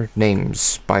your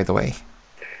names, by the way?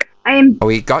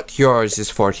 We got yours is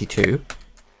 42.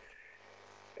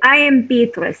 I am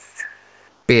Beatrice.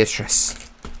 Beatrice.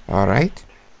 Alright.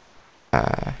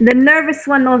 The nervous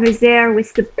one over there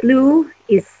with the blue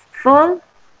is Full.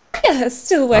 Yeah,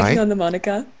 still working Aye. on the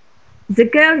moniker. The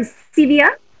girl is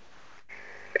Sylvia.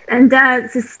 And the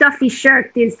stuffy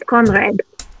shirt is Conrad.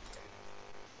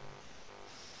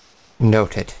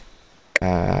 Noted.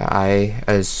 I,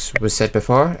 as was said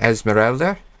before,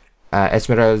 Esmeralda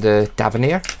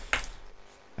Davenier.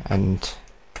 And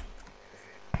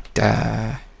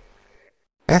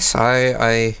yes,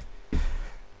 I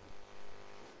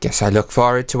guess I look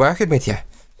forward to working with you.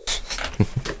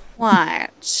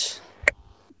 What?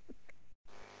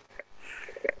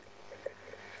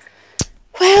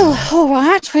 Well, Well, all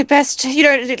right. We'd best, you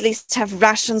don't at least have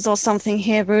rations or something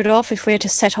here, Rudolph, if we're to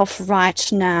set off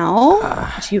right now.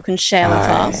 That you can share with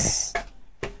us.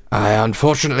 I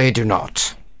unfortunately do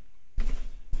not.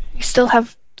 We still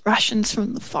have rations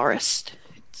from the forest.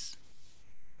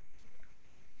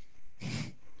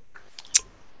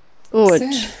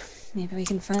 Good. So, maybe we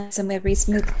can find somewhere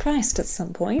reasonably priced at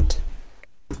some point.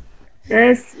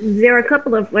 There are a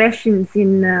couple of rations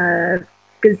in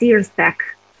Gazir's back.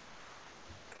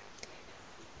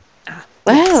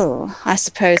 Well, I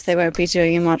suppose they won't be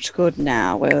doing you much good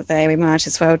now, will they? We might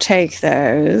as well take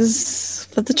those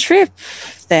for the trip,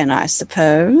 then, I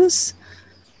suppose.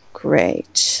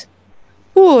 Great.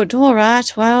 Good, all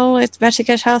right. Well, it's better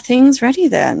get our things ready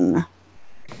then.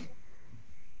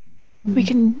 We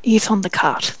can eat on the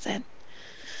cart then.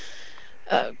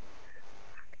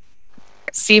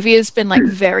 Sevia's been like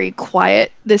very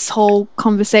quiet this whole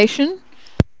conversation.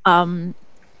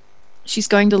 She's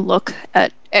going to look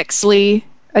at Exley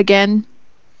again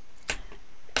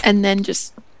and then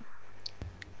just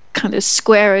kind of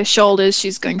square her shoulders.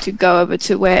 She's going to go over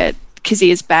to where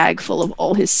Kazia's bag full of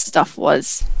all his stuff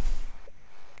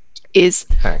is,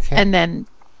 Okay. and then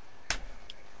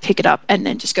pick it up and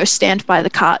then just go stand by the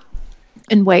cart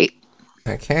and wait.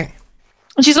 Okay.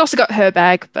 And she's also got her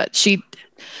bag, but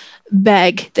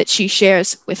bag that she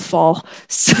shares with Fall,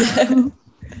 so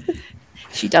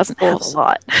she doesn't have a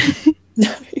lot.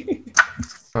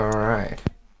 All right.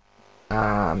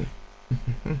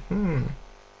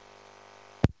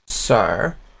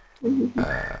 So,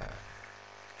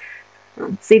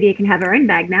 Sevia can have her own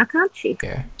bag now, can't she?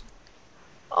 yeah.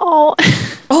 Oh,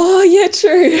 Oh, yeah,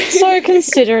 true. So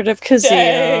considerate of Kazia.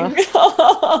 Dang.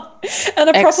 And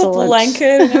a proper Excellent.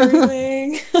 blanket and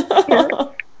everything.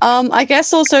 I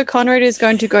guess also Conrad is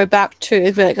going to go back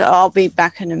to, like, I'll be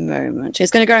back in a moment.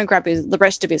 He's going to go and grab the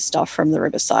rest of his stuff from the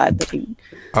riverside that he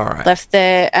All right. left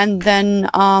there. And then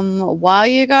while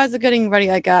you guys are getting ready,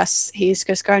 I guess, he's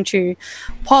just going to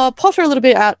potter a little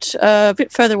bit out, a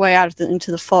bit further away out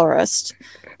into the forest.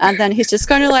 And then he's just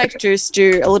going to, like, just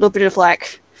do a little bit of,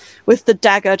 like, with the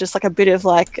dagger, just like a bit of,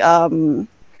 like, I don't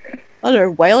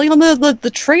know, wailing on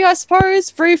the tree, I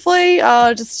suppose, briefly.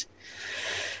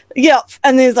 Yep.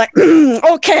 And then he's like,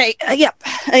 okay, yep.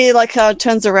 And he, like,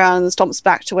 turns around and stomps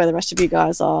back to where the rest of you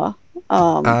guys are.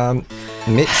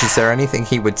 Mitch, is there anything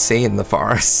he would see in the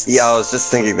forest? Yeah, I was just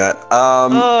thinking that.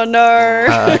 Oh,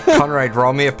 no. Conrad,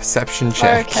 roll me a perception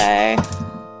check. Okay.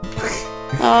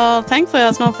 Oh, thankfully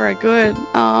that's not very good.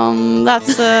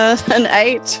 That's an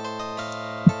 8.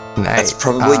 An That's 8.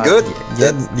 probably good.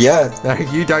 Yeah. No,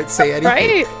 you don't see anything.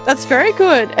 Great. That's very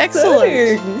good.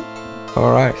 Excellent.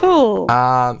 All right. Cool.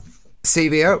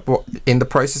 Sevia, in the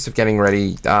process of getting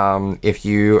ready, if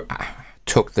you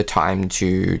took the time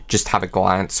to just have a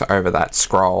glance over that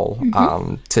scroll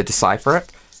to decipher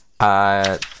it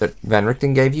that Van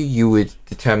Richten gave you, you would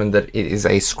determine that it is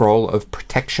a scroll of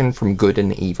protection from good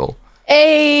and evil.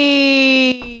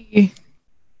 hey,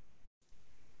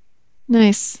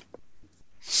 nice.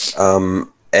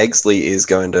 Exley is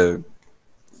going to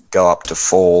go up to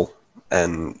Fall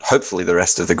and hopefully the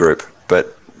rest of the group,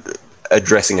 but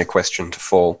addressing a question to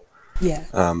Fall. Yeah.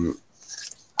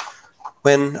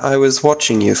 When I was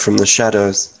watching you from the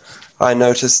shadows, I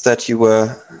noticed that you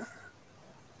were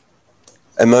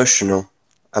emotional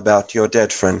about your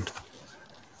dead friend.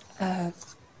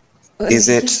 Is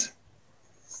it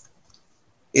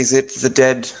the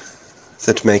dead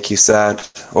that make you sad,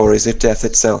 or is it death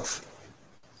itself?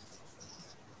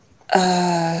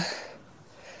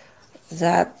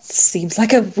 That seems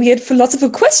like a weird philosophical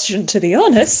question, to be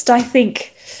honest. I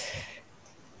think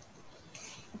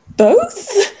both?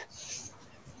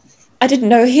 I didn't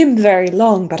know him very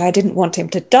long, but I didn't want him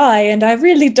to die, and I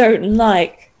really don't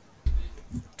like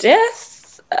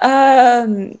death.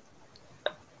 I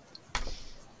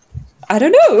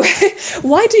don't know.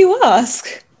 Why do you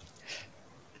ask?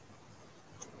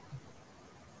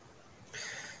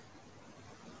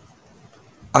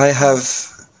 I have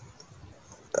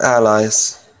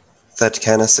allies that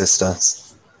can assist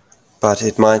us, but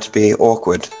it might be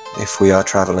awkward if we are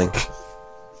traveling.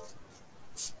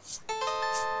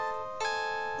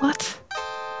 What?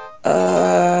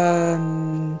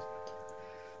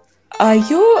 Are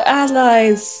your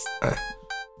allies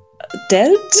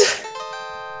dead?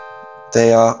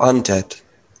 They are undead.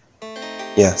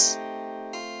 Yes.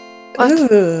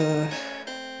 Ooh.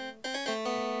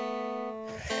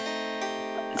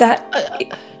 That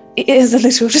is a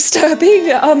little disturbing.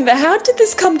 How did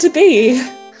this come to be?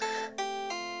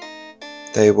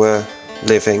 They were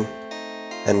living,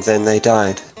 and then they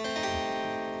died.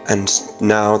 And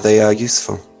now they are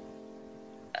useful.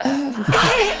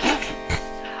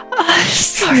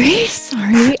 Sorry.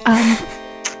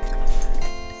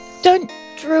 Don't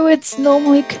druids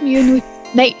normally commune with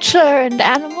nature and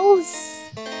animals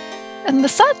and the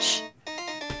such?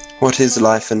 What is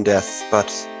life and death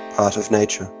but part of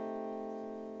nature?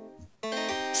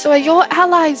 So are your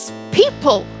allies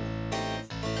people?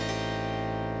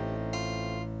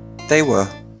 They were.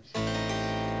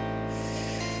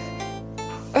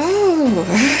 Oh.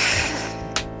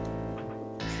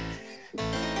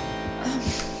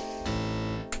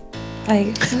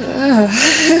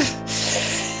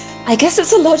 I guess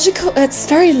it's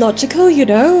very logical, you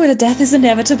know, and death is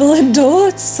inevitable and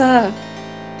all.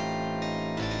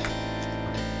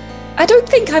 I don't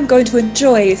think I'm going to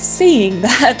enjoy seeing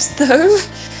that, though.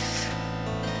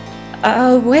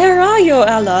 Where are your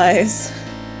allies?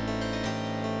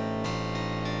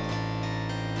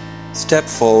 Step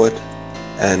forward,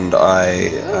 and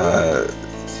I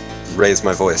raise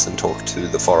my voice and talk to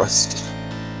the forest.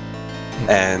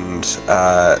 And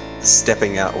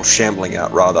stepping out, or shambling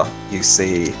out rather, you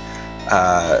see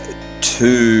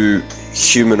two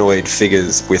humanoid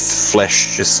figures with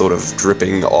flesh just sort of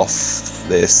dripping off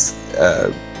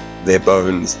their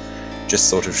bones, just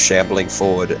sort of shambling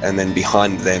forward. And then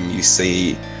behind them you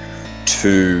see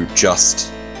two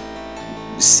just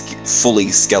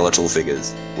fully skeletal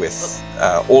figures with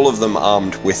all of them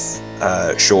armed with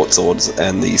short swords,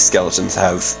 and the skeletons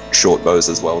have short bows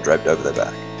as well draped over their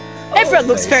back. Everyone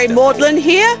looks very maudlin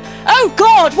here. Oh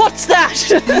God, what's that?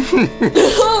 The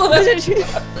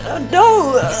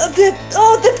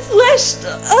flesh.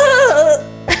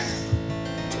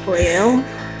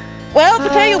 Well,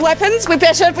 prepare your weapons. We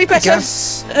better. I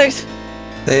guess,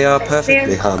 They are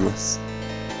perfectly harmless.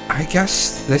 I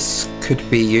guess this could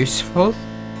be useful.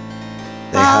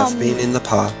 They have been in the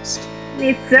past.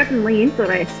 It's certainly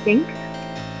interesting.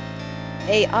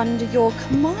 They under your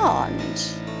command.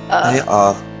 They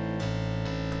are.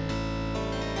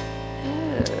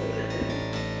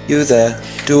 You there,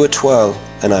 do a twirl.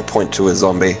 And I point to a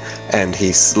zombie, and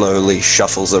he slowly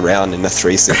shuffles around in a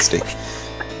 360.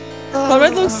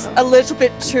 Conrad looks a little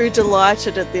bit too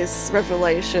delighted at this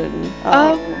revelation.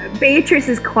 Beatrice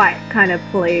is quite kind of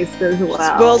pleased as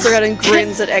well. Swirls around and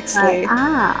grins at Exley.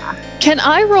 Can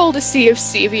I roll to see if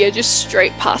Sevia just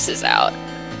straight passes out?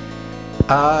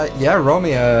 Yeah, roll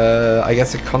me I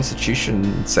guess a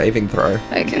Constitution saving throw.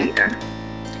 Okay.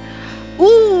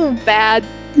 Ooh, bad.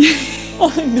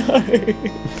 Oh no.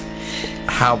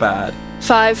 How bad?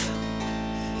 5.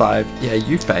 5. Yeah,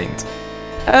 you faint.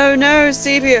 Oh no,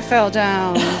 Sevia fell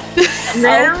down.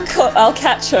 I'll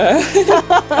catch her.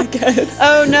 I guess.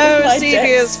 Oh no, My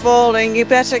Sevia's falling. You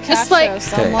better catch like- her,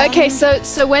 someone. Okay,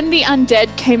 so when the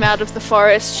undead came out of the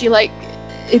forest, she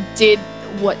it did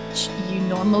what you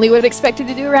normally would have expected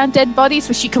to do around dead bodies,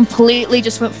 where she completely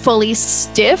just went fully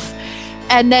stiff.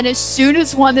 And then as soon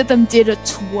as one of them did a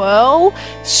twirl,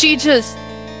 she just...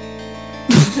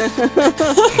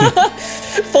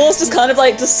 Falls just kind of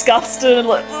like disgusted and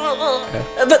like,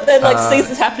 but then like sees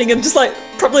this happening and just like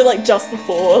probably like just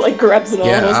before like grabs an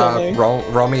arm or something.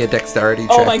 Roll me a dexterity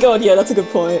check. Oh my god, yeah, that's a good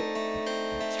point.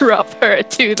 drop her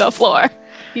to the floor.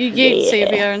 You yeet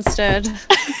Sevia instead.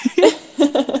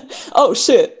 Oh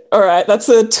shit! All right, that's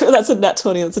a nat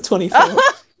 20. That's a 24.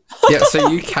 Yeah, so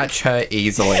you catch her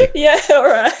easily. Yeah, all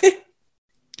right.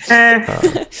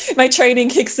 My training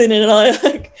kicks in and I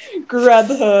like grab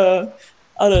her.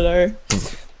 I don't know.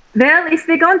 Well, if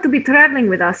they're going to be traveling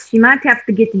with us, she might have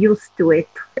to get used to it.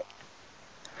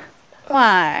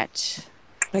 What?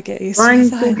 I get used Going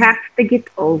to to it. have to get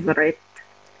over it.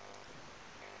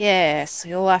 Yes,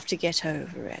 you'll have to get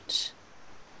over it.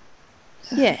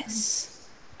 Yes.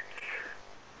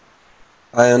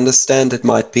 I understand it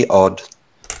might be odd,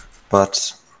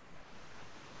 but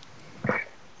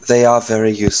they are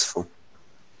very useful.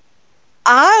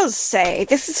 I'll say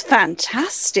this is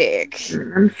fantastic.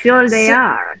 I'm sure they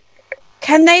are.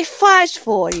 Can they fight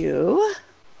for you?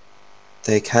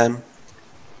 They can.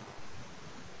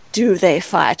 Do they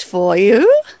fight for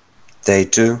you? They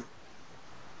do.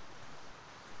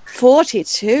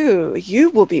 42. You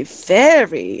will be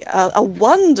a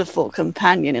wonderful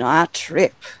companion in our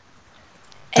trip.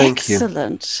 Thank you.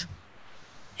 Excellent.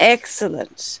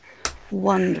 Excellent.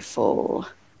 Wonderful.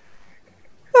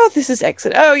 Oh, this is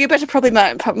excellent. Oh, you better probably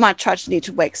might try to need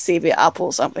to wake Sevia up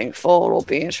or something for or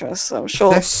Beatrice, I'm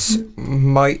sure. This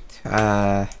might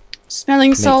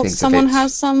Smelling salts, things a someone bit-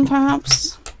 has some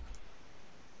perhaps?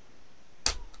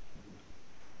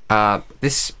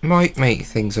 this might make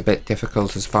things a bit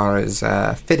difficult as far as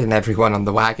fitting everyone on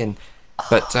the wagon,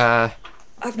 but I'm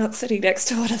not sitting next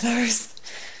to one of those.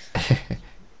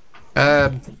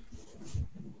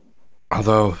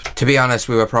 Although, to be honest,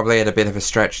 we were probably at a bit of a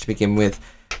stretch to begin with.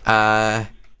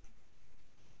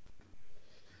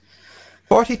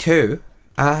 42,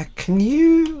 can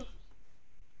you...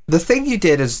 The thing you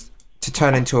did is to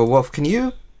turn into a wolf. Can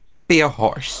you be a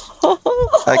horse?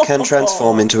 I can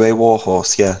transform into a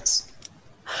warhorse, yes.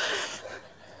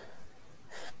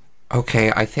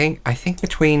 Okay, I think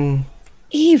between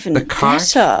Even The cart?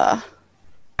 better.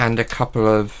 and a couple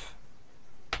of...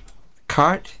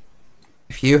 Cart,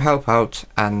 if you help out,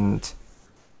 and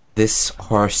this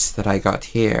horse that I got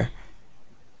here,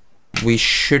 we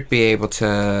should be able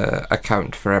to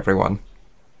account for everyone.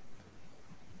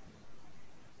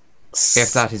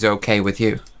 If that is okay with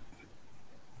you.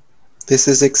 This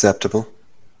is acceptable.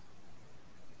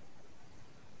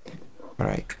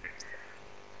 Alright.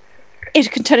 It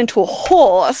can turn into a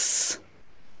horse.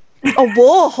 A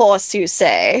war horse, you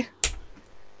say?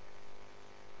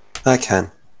 I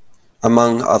can.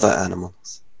 Among other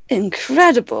animals.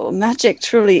 Incredible. Magic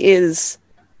truly is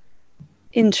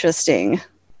interesting.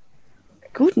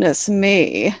 Goodness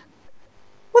me.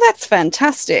 Well, that's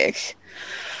fantastic.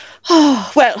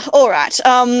 Oh, well, all right.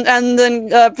 And then,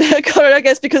 Conrad, I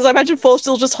guess, because I imagine Paul's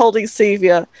still just holding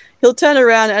Sevia, he'll turn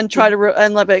around and try to,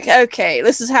 and like, okay,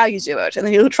 this is how you do it. And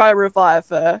then he'll try to revive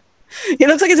her. He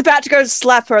looks like he's about to go to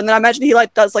slap her, and then I imagine he,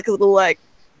 like, does, like, a little, like,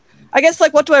 I guess,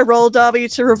 like, what do I roll, Darby,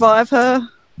 to revive her?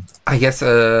 I guess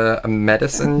a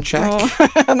medicine check?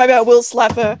 Oh, maybe I will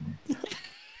slap her.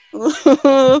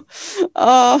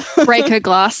 Break her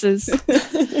glasses.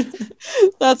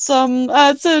 That's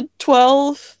it's a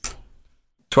 12.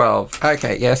 12.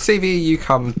 Okay, yeah, CV, you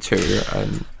come too.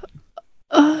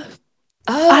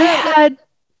 I had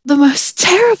the most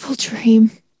terrible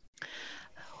dream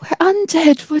where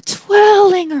undead were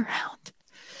twirling around.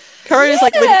 Corinne is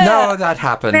like, No, that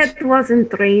happened. That wasn't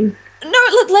dream. No,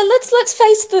 let's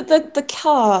face the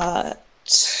cart.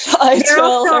 I They're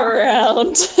twirl also-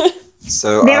 around.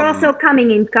 So, They're also coming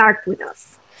in cart with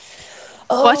us.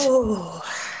 Oh.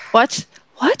 What?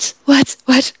 I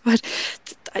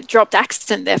dropped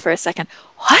accent there for a second.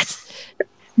 What?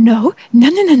 No.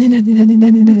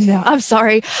 I'm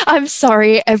sorry,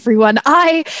 everyone.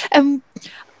 I am.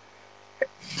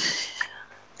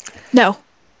 No.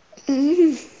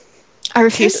 I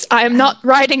refuse. I am not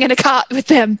riding in a cart with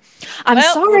them. I'm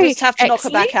well, sorry. we'll just have to knock her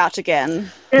Exley. back out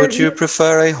again. would you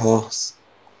prefer a horse?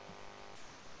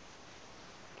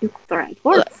 All right.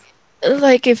 Horse.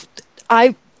 Like, if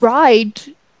I ride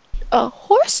a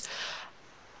horse,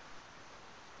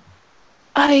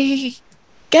 I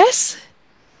guess.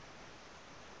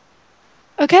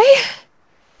 Okay.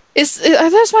 Are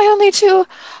those my only two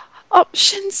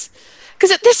options?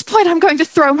 Because at this point, I'm going to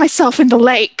throw myself in the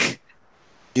lake.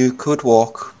 You could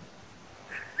walk.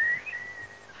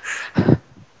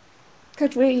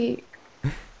 Could we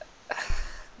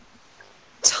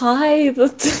tie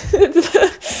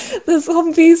the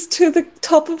zombies to the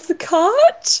top of the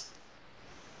cart?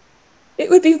 It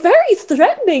would be very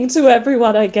threatening to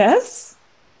everyone, I guess.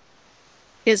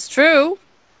 It's true.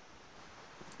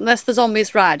 Unless the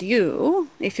zombies ride you,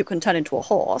 if you can turn into a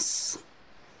horse.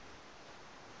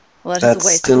 Well, that is That a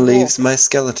way still to leaves walk. my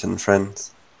skeleton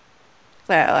friends.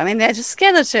 Well, I mean, they're just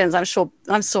skeletons. I'm sure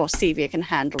Sevia can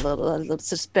handle a little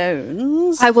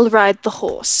bones. I will ride the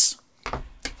horse.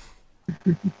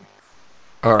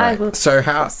 All I right. will So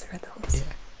how? toss her the horse.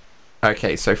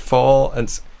 Okay. So Fall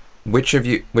and which of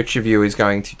you is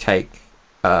going to take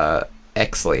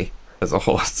Exley as a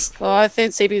horse? Well, I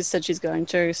think Sevia said she's going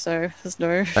to, so there's no.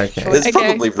 Okay. There's Okay.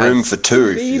 probably room for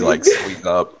two if you like squeeze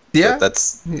up. But Yeah.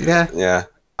 that's Yeah.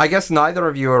 I guess neither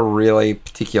of you are really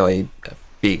particularly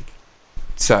big.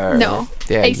 So No,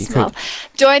 yeah, a you small. could.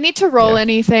 Do I need to roll Yeah.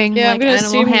 anything Yeah, I'm like going to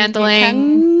animal assume handling?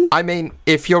 handling. I mean,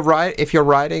 if you're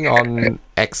riding on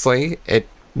Exley,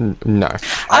 no. I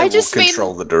I will just mean-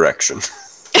 control the direction.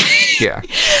 Yeah.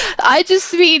 I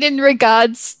just mean in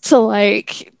regards to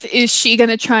like, is she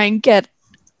gonna try and get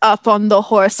up on the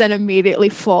horse and immediately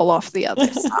fall off the other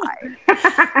side?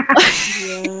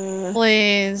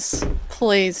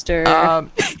 Please do.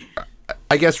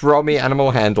 I guess roll me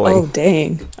animal handling. Oh,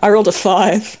 dang. I rolled a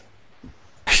 5.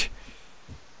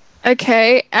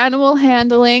 Okay, animal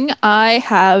handling. I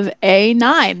have a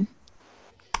 9.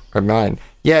 Or 9.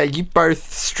 Yeah, you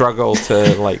both struggle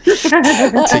to like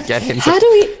to get into.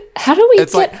 How do we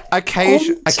It's like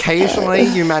get occasionally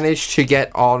you manage to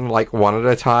get on like one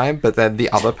at a time, but then the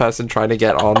other person trying to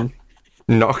get on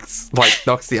knocks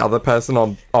the other person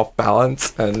off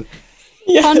balance, and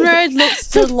Conrad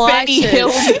looks Benny Hill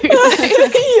delighted.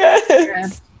 music.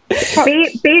 Yes.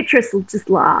 Beatrice will just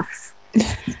laugh.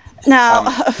 Now,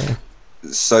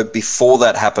 So before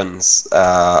that happens,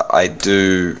 I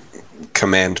do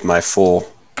command my 4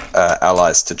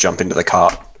 allies to jump into the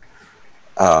cart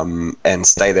and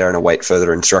stay there and await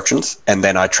further instructions, and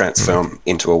then I transform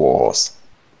into a warhorse.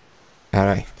 All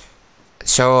right.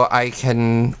 So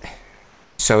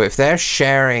if they're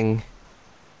sharing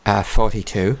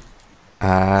 42,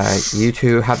 you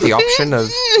two have the option of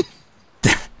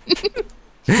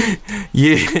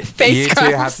you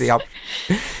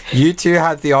two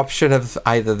have the option of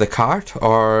either the cart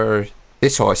or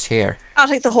this horse here. I'll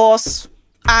take the horse.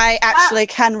 I actually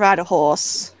can ride a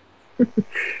horse.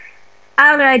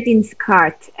 I'll ride into the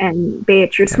cart, and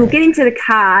Beatrice will get into the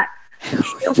cart.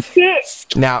 She'll sit.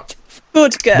 Now,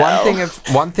 Good girl.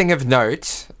 one thing of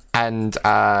note, and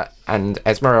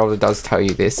Esmeralda does tell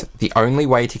you this: the only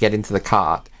way to get into the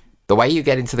cart, the way you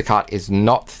get into the cart, is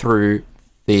not through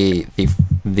the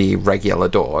regular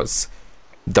doors.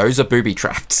 Those are booby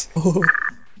traps.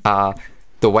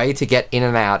 The way to get in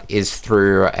and out is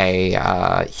through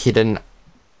a hidden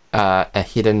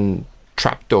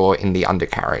trapdoor in the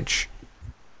undercarriage.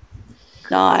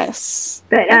 Nice.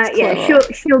 But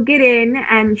she'll get in,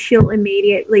 and she'll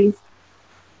immediately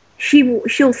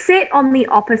she'll sit on the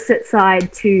opposite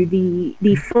side to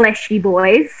the fleshy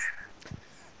boys.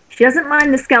 She doesn't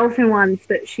mind the skeleton ones,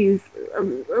 but she's a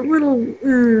little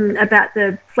about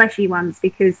the fleshy ones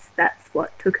because that's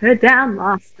what took her down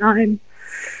last time.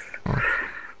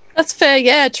 That's fair.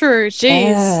 Yeah, true.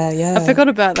 Jeez. Yeah. I forgot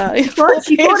about that. Well,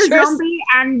 she fought a zombie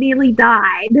and nearly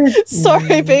died.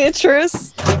 Sorry,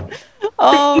 Beatrice.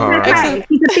 Oh, It's okay.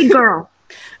 She's a big girl.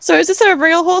 So is this a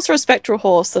real horse or a spectral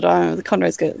horse that the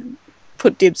Conrads get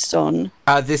put dibs on?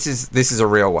 This is a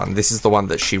real one. This is the one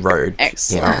that she rode.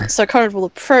 Excellent. Yeah. So Conrad will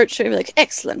approach it and be like,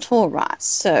 excellent, all right.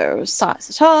 So size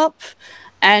it up.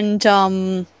 And,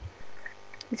 okay,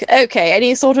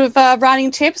 any sort of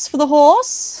riding tips for the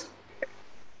horse?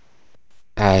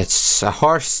 It's a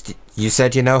horse. You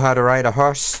said you know how to ride a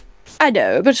horse? I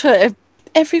know, but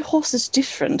every horse is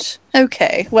different.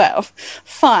 Okay, well,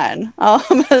 fine.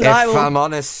 If I'm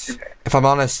honest,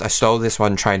 I stole this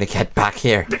one trying to get back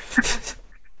here.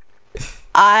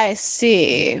 I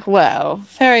see. Well,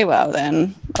 very well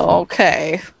then.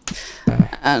 Okay.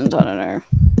 And I don't know.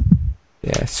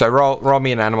 Yeah. So roll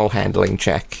me an animal handling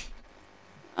check.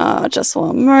 Just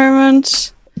one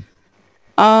moment.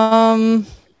 I'll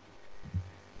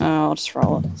just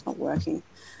roll it. It's not working.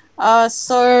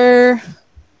 So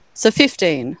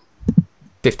 15.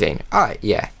 15. Alright,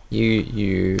 yeah.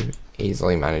 You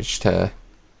easily managed to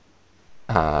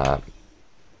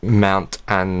mount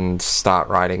and start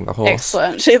riding the horse.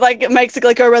 Excellent. She makes it go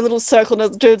around a little circle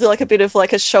and do a bit of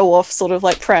a show off, sort of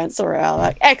prance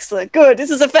around. Excellent, good.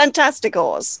 This is a fantastic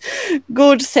horse.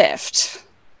 Good theft.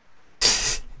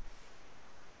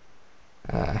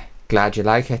 Glad you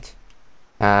like it.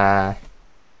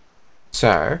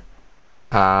 So,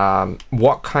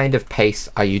 what kind of pace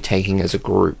are you taking as a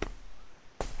group?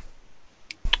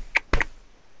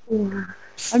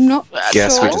 I'm not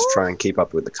Guess sure. we just try and keep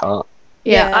up with the cart.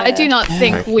 Yeah, I do not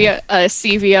think Okay. we are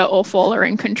Sevia or Fall are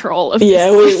in control of Yeah,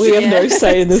 this. we have no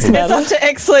say in this It's matter. up to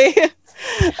Exley.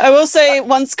 I will say,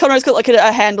 once Conrad's got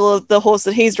a handle of the horse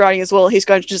that he's riding as well, he's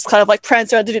going to just kind of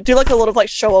prance around, do a lot of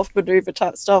show off maneuver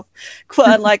type stuff,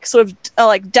 and sort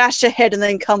of dash ahead and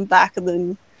then come back, and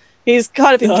then he's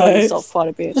kind of enjoying himself quite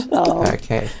a bit.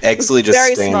 Okay. Exley just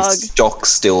Very stands smug. stock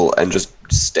still and just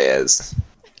stares.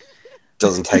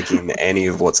 Doesn't take in any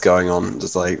of what's going on.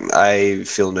 Just I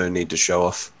feel no need to show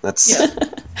off. That's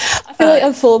I feel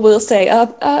like Full will say,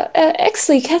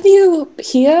 Exley,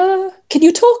 can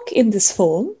you talk in this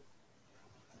form?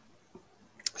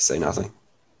 I say nothing.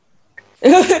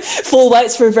 Full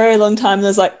waits for a very long time and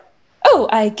is like, oh,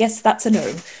 I guess that's a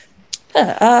no.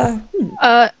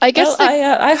 I guess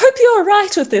I hope you're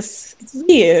right with this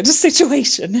weird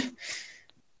situation.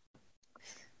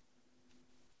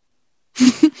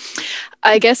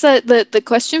 I guess the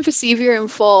question for Sevia and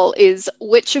Fall is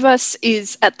which of us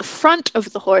is at the front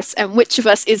of the horse and which of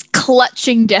us is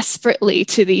clutching desperately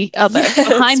to the other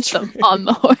behind them on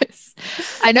the horse.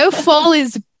 I know Fall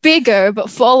is bigger,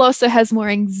 but Fall also has more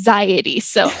anxiety,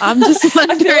 so I'm just I feel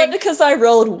like wondering. because I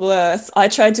rolled worse, I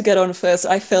tried to get on first,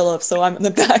 I fell off, so I'm in the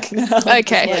back now.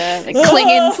 Okay, Yeah. cling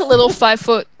into little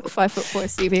 5'4"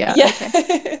 Sevia. Yeah.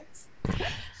 Okay.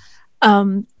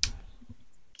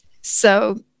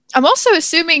 So I'm also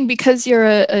assuming because you're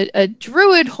a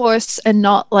druid horse and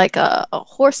not a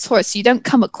horse, you don't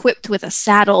come equipped with a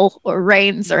saddle or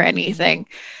reins or anything.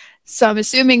 So I'm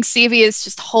assuming Sevia is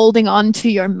just holding on to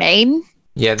your mane.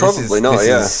 Yeah, Probably not,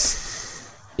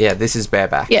 this is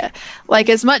bareback. Yeah,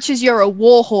 as much as you're a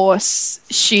war horse,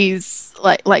 she's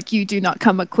like you do not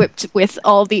come equipped with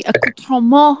all the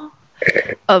accoutrements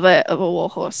of a war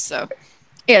horse. So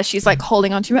yeah, she's like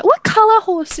holding on to you. What color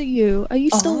horse are you? Are you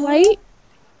still white?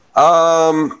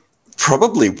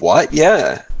 Probably white.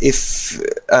 Yeah,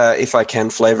 if I can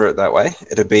flavor it that way,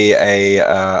 it'd be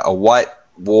a white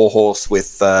war horse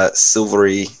with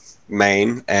silvery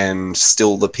mane and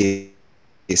still the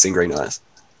piercing green eyes.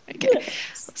 Okay.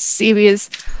 Sevia's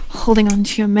holding on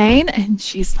to your mane, and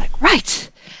she's like, right,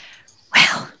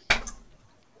 well,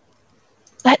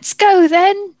 let's go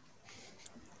then.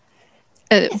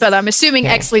 But I'm assuming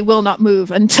Exley will not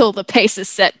move until the pace is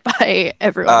set by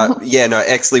everyone. Yeah, no,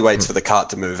 Exley waits for the cart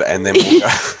to move, and then we'll go.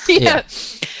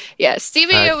 Yeah.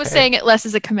 Stevia was saying it less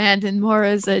as a command and more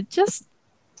as a just,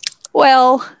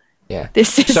 well,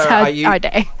 this is our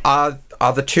day. Are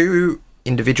the two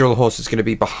individual horses going to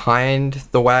be behind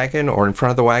the wagon or in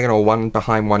front of the wagon, or one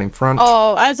behind, one in front?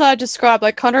 Oh, as I described,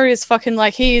 like Connor is fucking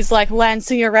like he's like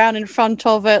lancing around in front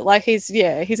of it, like he's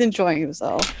enjoying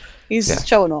himself. He's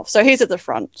showing off, so he's at the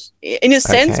front in a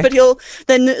sense, but he'll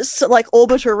then like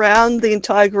orbit around the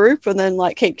entire group and then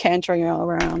like keep cantering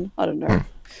around. I don't know,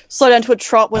 slow down to a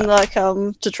trot when like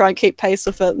to try and keep pace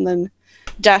with it, and then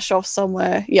dash off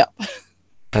somewhere. Yep.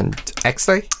 And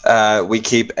Exley? We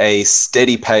keep a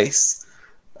steady pace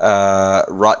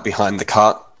right behind the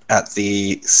cart at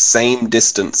the same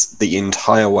distance the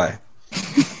entire way.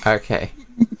 Okay.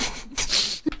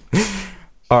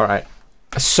 All right.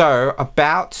 So,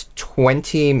 about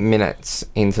 20 minutes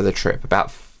into the trip,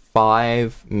 about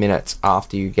 5 minutes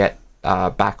after you get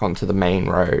back onto the main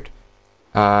road,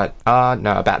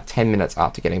 about 10 minutes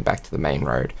after getting back to the main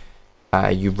road,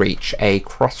 you reach a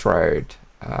crossroad.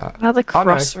 Another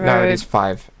crossroad. No, it is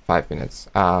 5 minutes.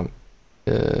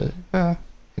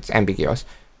 It's ambiguous.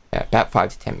 Yeah, about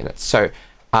 5 to 10 minutes. So,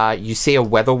 you see a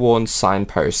weather-worn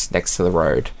signpost next to the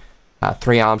road.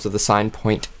 3 arms of the sign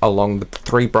point along the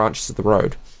 3 branches of the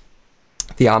road.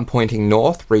 The arm pointing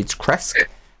north reads Kresk,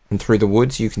 and through the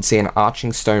woods you can see an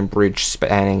arching stone bridge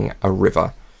spanning a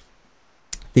river.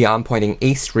 The arm pointing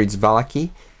east reads Valaki,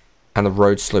 and the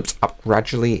road slopes up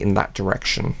gradually in that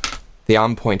direction. The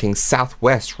arm pointing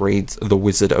southwest reads the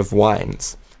Wizard of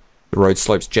Wines. The road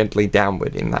slopes gently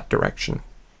downward in that direction.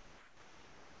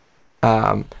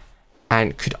 And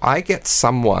could I get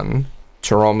someone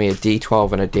to roll me a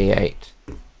d12 and a d8?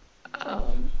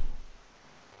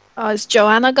 Is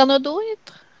Joanna gonna do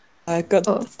it? I got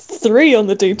 3 on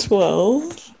the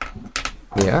d12.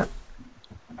 Yeah.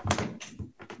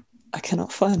 I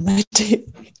cannot find my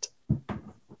d8.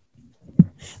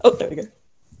 Oh, there we go.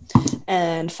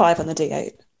 And 5 on the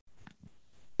d8.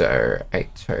 So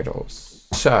 8 totals.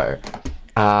 So,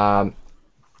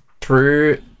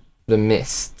 through the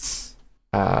mists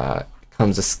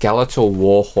comes a skeletal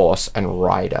warhorse and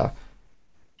rider,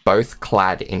 both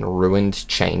clad in ruined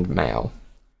chained mail.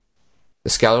 The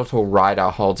skeletal rider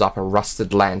holds up a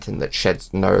rusted lantern that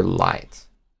sheds no light.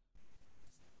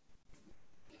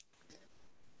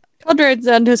 Conrad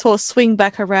and his horse swing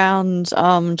back around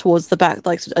towards the back,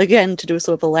 like again to do a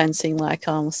sort of a lancing like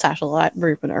satellite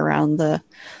movement around the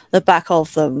back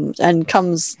of them, and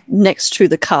comes next to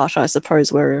the cart, I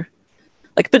suppose, where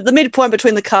like but the midpoint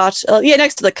between the cart,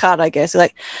 next to the cart, I guess.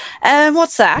 Like,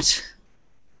 what's that?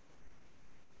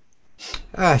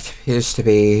 It appears to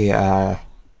be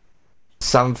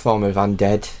some form of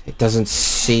undead. It doesn't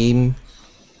seem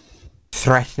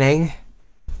threatening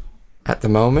at the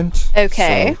moment.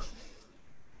 Okay. So,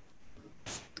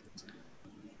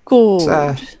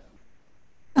 good.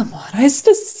 Come on, I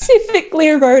specifically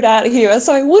rode out here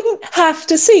so I wouldn't have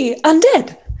to see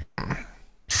undead.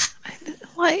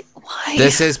 Why?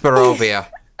 This is Barovia.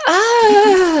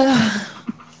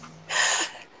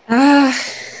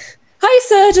 Hi,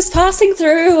 sir, just passing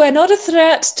through. We're not a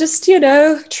threat, just,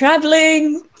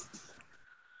 travelling.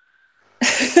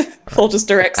 Paul just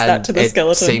directs that to the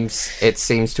skeleton. It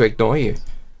seems to ignore you.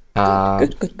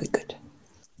 Good.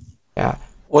 Yeah.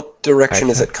 What direction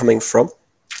is it coming from?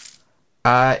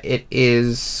 It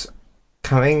is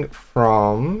coming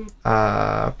from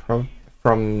the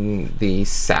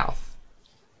south.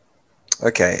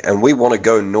 Okay, and we want to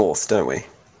go north, don't we?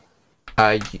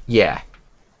 Yeah.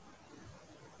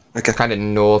 Okay. Kind of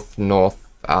northwest.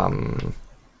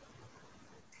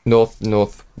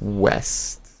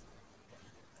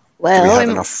 Do we have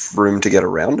enough room to get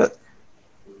around it?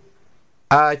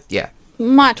 Yeah.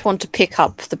 Might want to pick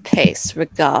up the pace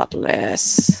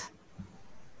regardless.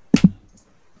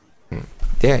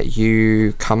 Yeah,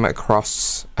 you come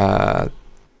across the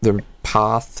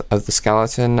path of the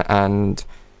skeleton, and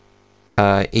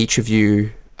each of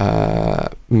you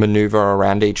maneuver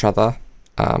around each other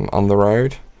on the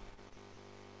road.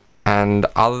 And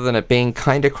other than it being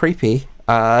kind of creepy,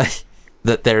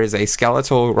 that there is a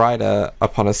skeletal rider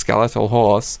upon a skeletal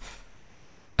horse,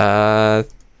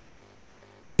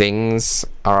 things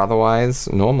are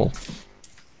otherwise normal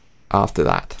after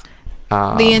that.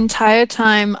 The entire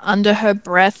time under her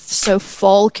breath, so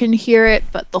Fall can hear it,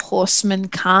 but the horseman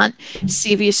can't.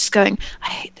 Sevia's just going, I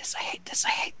hate this, I hate this, I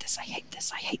hate this, I hate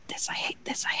this, I hate this, I hate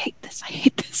this, I hate this, I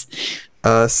hate this.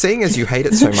 Seeing as you hate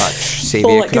it so much,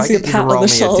 Sevia, could I get you to roll me a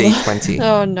d20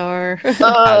 Oh no.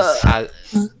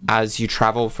 as you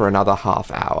travel for another half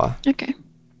hour? Okay.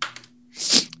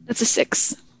 That's a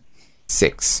 6.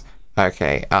 6.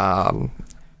 Okay.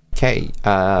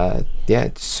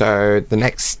 Yeah, so the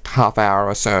next half hour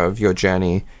or so of your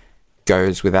journey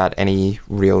goes without any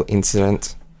real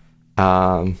incident.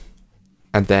 And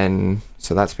then,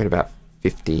 so that's been about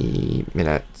 50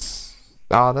 minutes.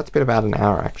 Oh, that's been about an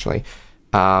hour, actually.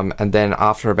 And then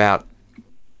after about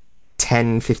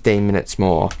 10-15 minutes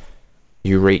more,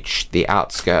 you reach the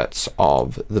outskirts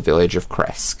of the village of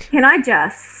Kresk. Can I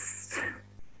just,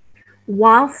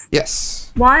 whilst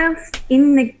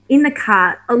in the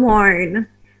cart alone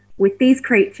with these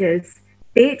creatures,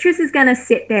 Beatrice is going to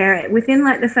sit there within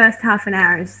like the first half an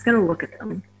hour and she's going to look at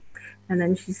them. And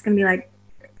then she's going to be like,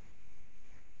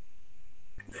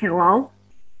 hello?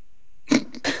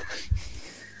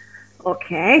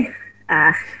 Okay.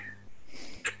 I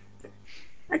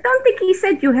don't think he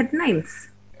said you had names.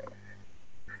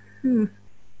 And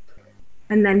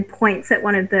then points at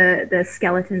one of the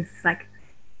skeletons. It's like,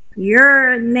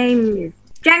 your name is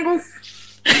Jangles.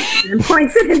 And then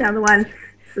points at another one.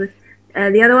 So,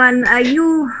 the other one,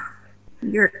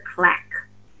 you're Clack.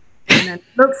 And then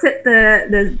looks at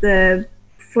the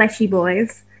fleshy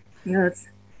boys. He goes,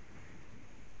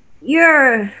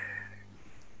 you're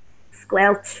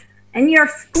Squelch. And you're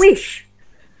Squish.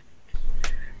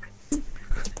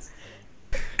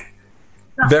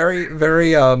 Very,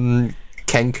 very,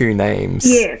 Kenku names.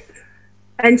 Yes.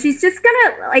 And she's just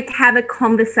gonna, like, have a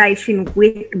conversation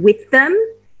with them,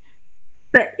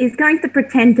 but is going to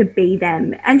pretend to be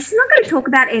them. And she's not going to talk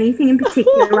about anything in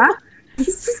particular.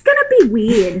 She's just going to be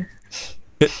weird.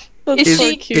 That's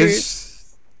so cute.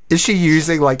 Is she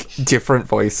using, like, different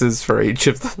voices for each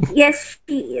of them? Yes,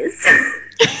 she is.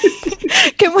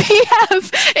 Can we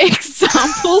have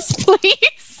examples,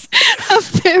 please,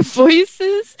 of their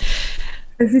voices?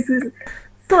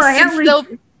 So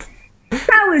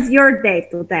how was your day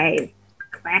today,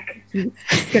 Clack?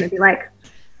 It's gonna be like,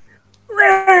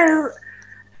 well,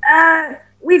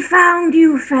 we found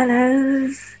you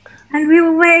fellows, and we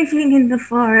were waiting in the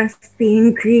forest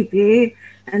being creepy.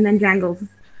 And then Jangles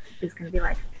is gonna be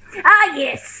like,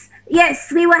 yes,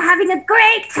 we were having a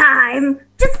great time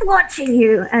just watching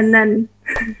you. And then,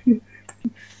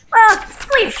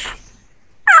 Squish,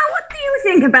 what do you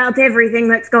think about everything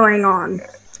that's going on?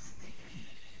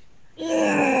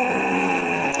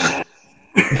 Yeah.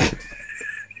 And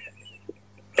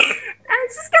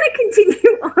it's just gonna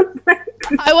continue on like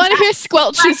I want to hear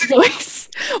Squelch's voice.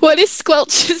 What is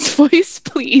Squelch's voice,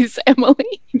 please,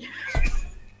 Emily?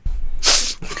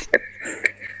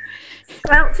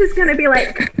 Squelch is gonna be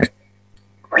like,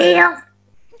 well,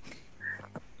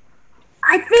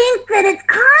 I think that it's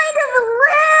kind of a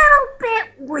little bit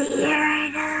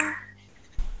weird.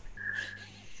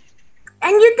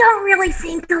 And you don't really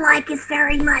seem to like us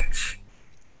very much.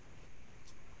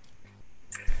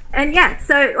 And yeah,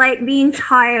 so like the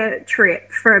entire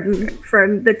trip from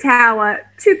the tower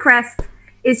to Crest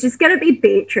is just gonna be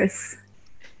Beatrice.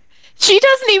 She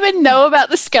doesn't even know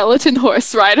about the skeleton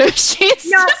horse rider.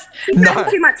 She's having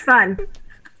too much fun.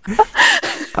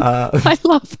 I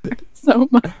love her so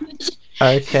much.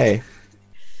 Okay.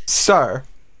 So,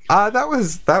 that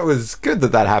was good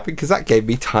that happened, because that gave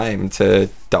me time to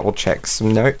double check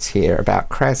some notes here about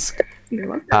Kresk.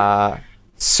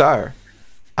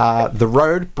 The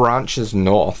road branches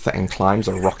north and climbs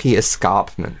a rocky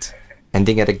escarpment,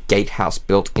 ending at a gatehouse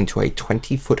built into a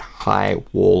 20-foot high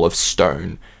wall of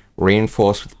stone,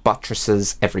 reinforced with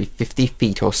buttresses every 50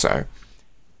 feet or so.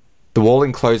 The wall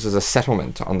encloses a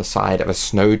settlement on the side of a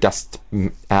snow-dusted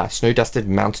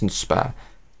mountain spur.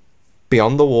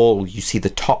 Beyond the wall, you see the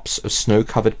tops of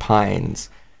snow-covered pines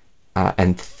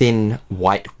and thin,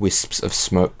 white wisps of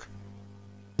smoke.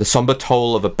 The somber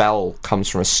toll of a bell comes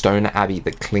from a stone abbey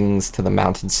that clings to the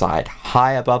mountainside,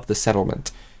 high above the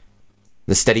settlement.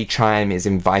 The steady chime is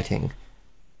inviting,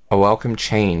 a welcome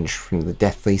change from the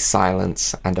deathly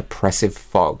silence and oppressive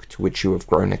fog to which you have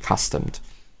grown accustomed.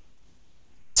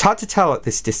 It's hard to tell at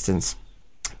this distance,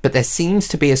 but there seems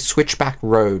to be a switchback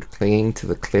road clinging to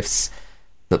the cliffs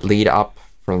that lead up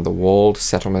from the walled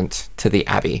settlement to the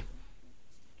abbey.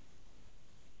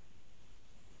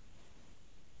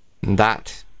 And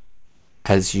that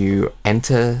as you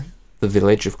enter the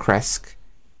village of Kresk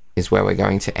is where we're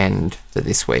going to end for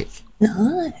this week.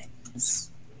 Nice.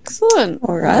 Excellent.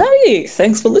 Alrighty.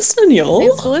 Thanks for listening, y'all.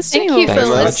 Thanks for listening. Thank you Thanks for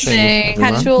for listening.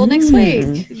 watching, Catch you all next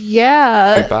week.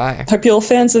 Yeah. Goodbye. Hope you're all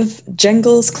fans of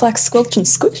Jangles, Clack, Squelch, and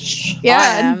Squish. Yeah,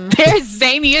 I and am. their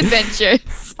zany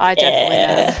adventures. I definitely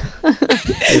am.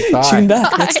 Goodbye. Tune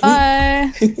back next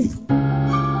week.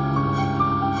 Bye.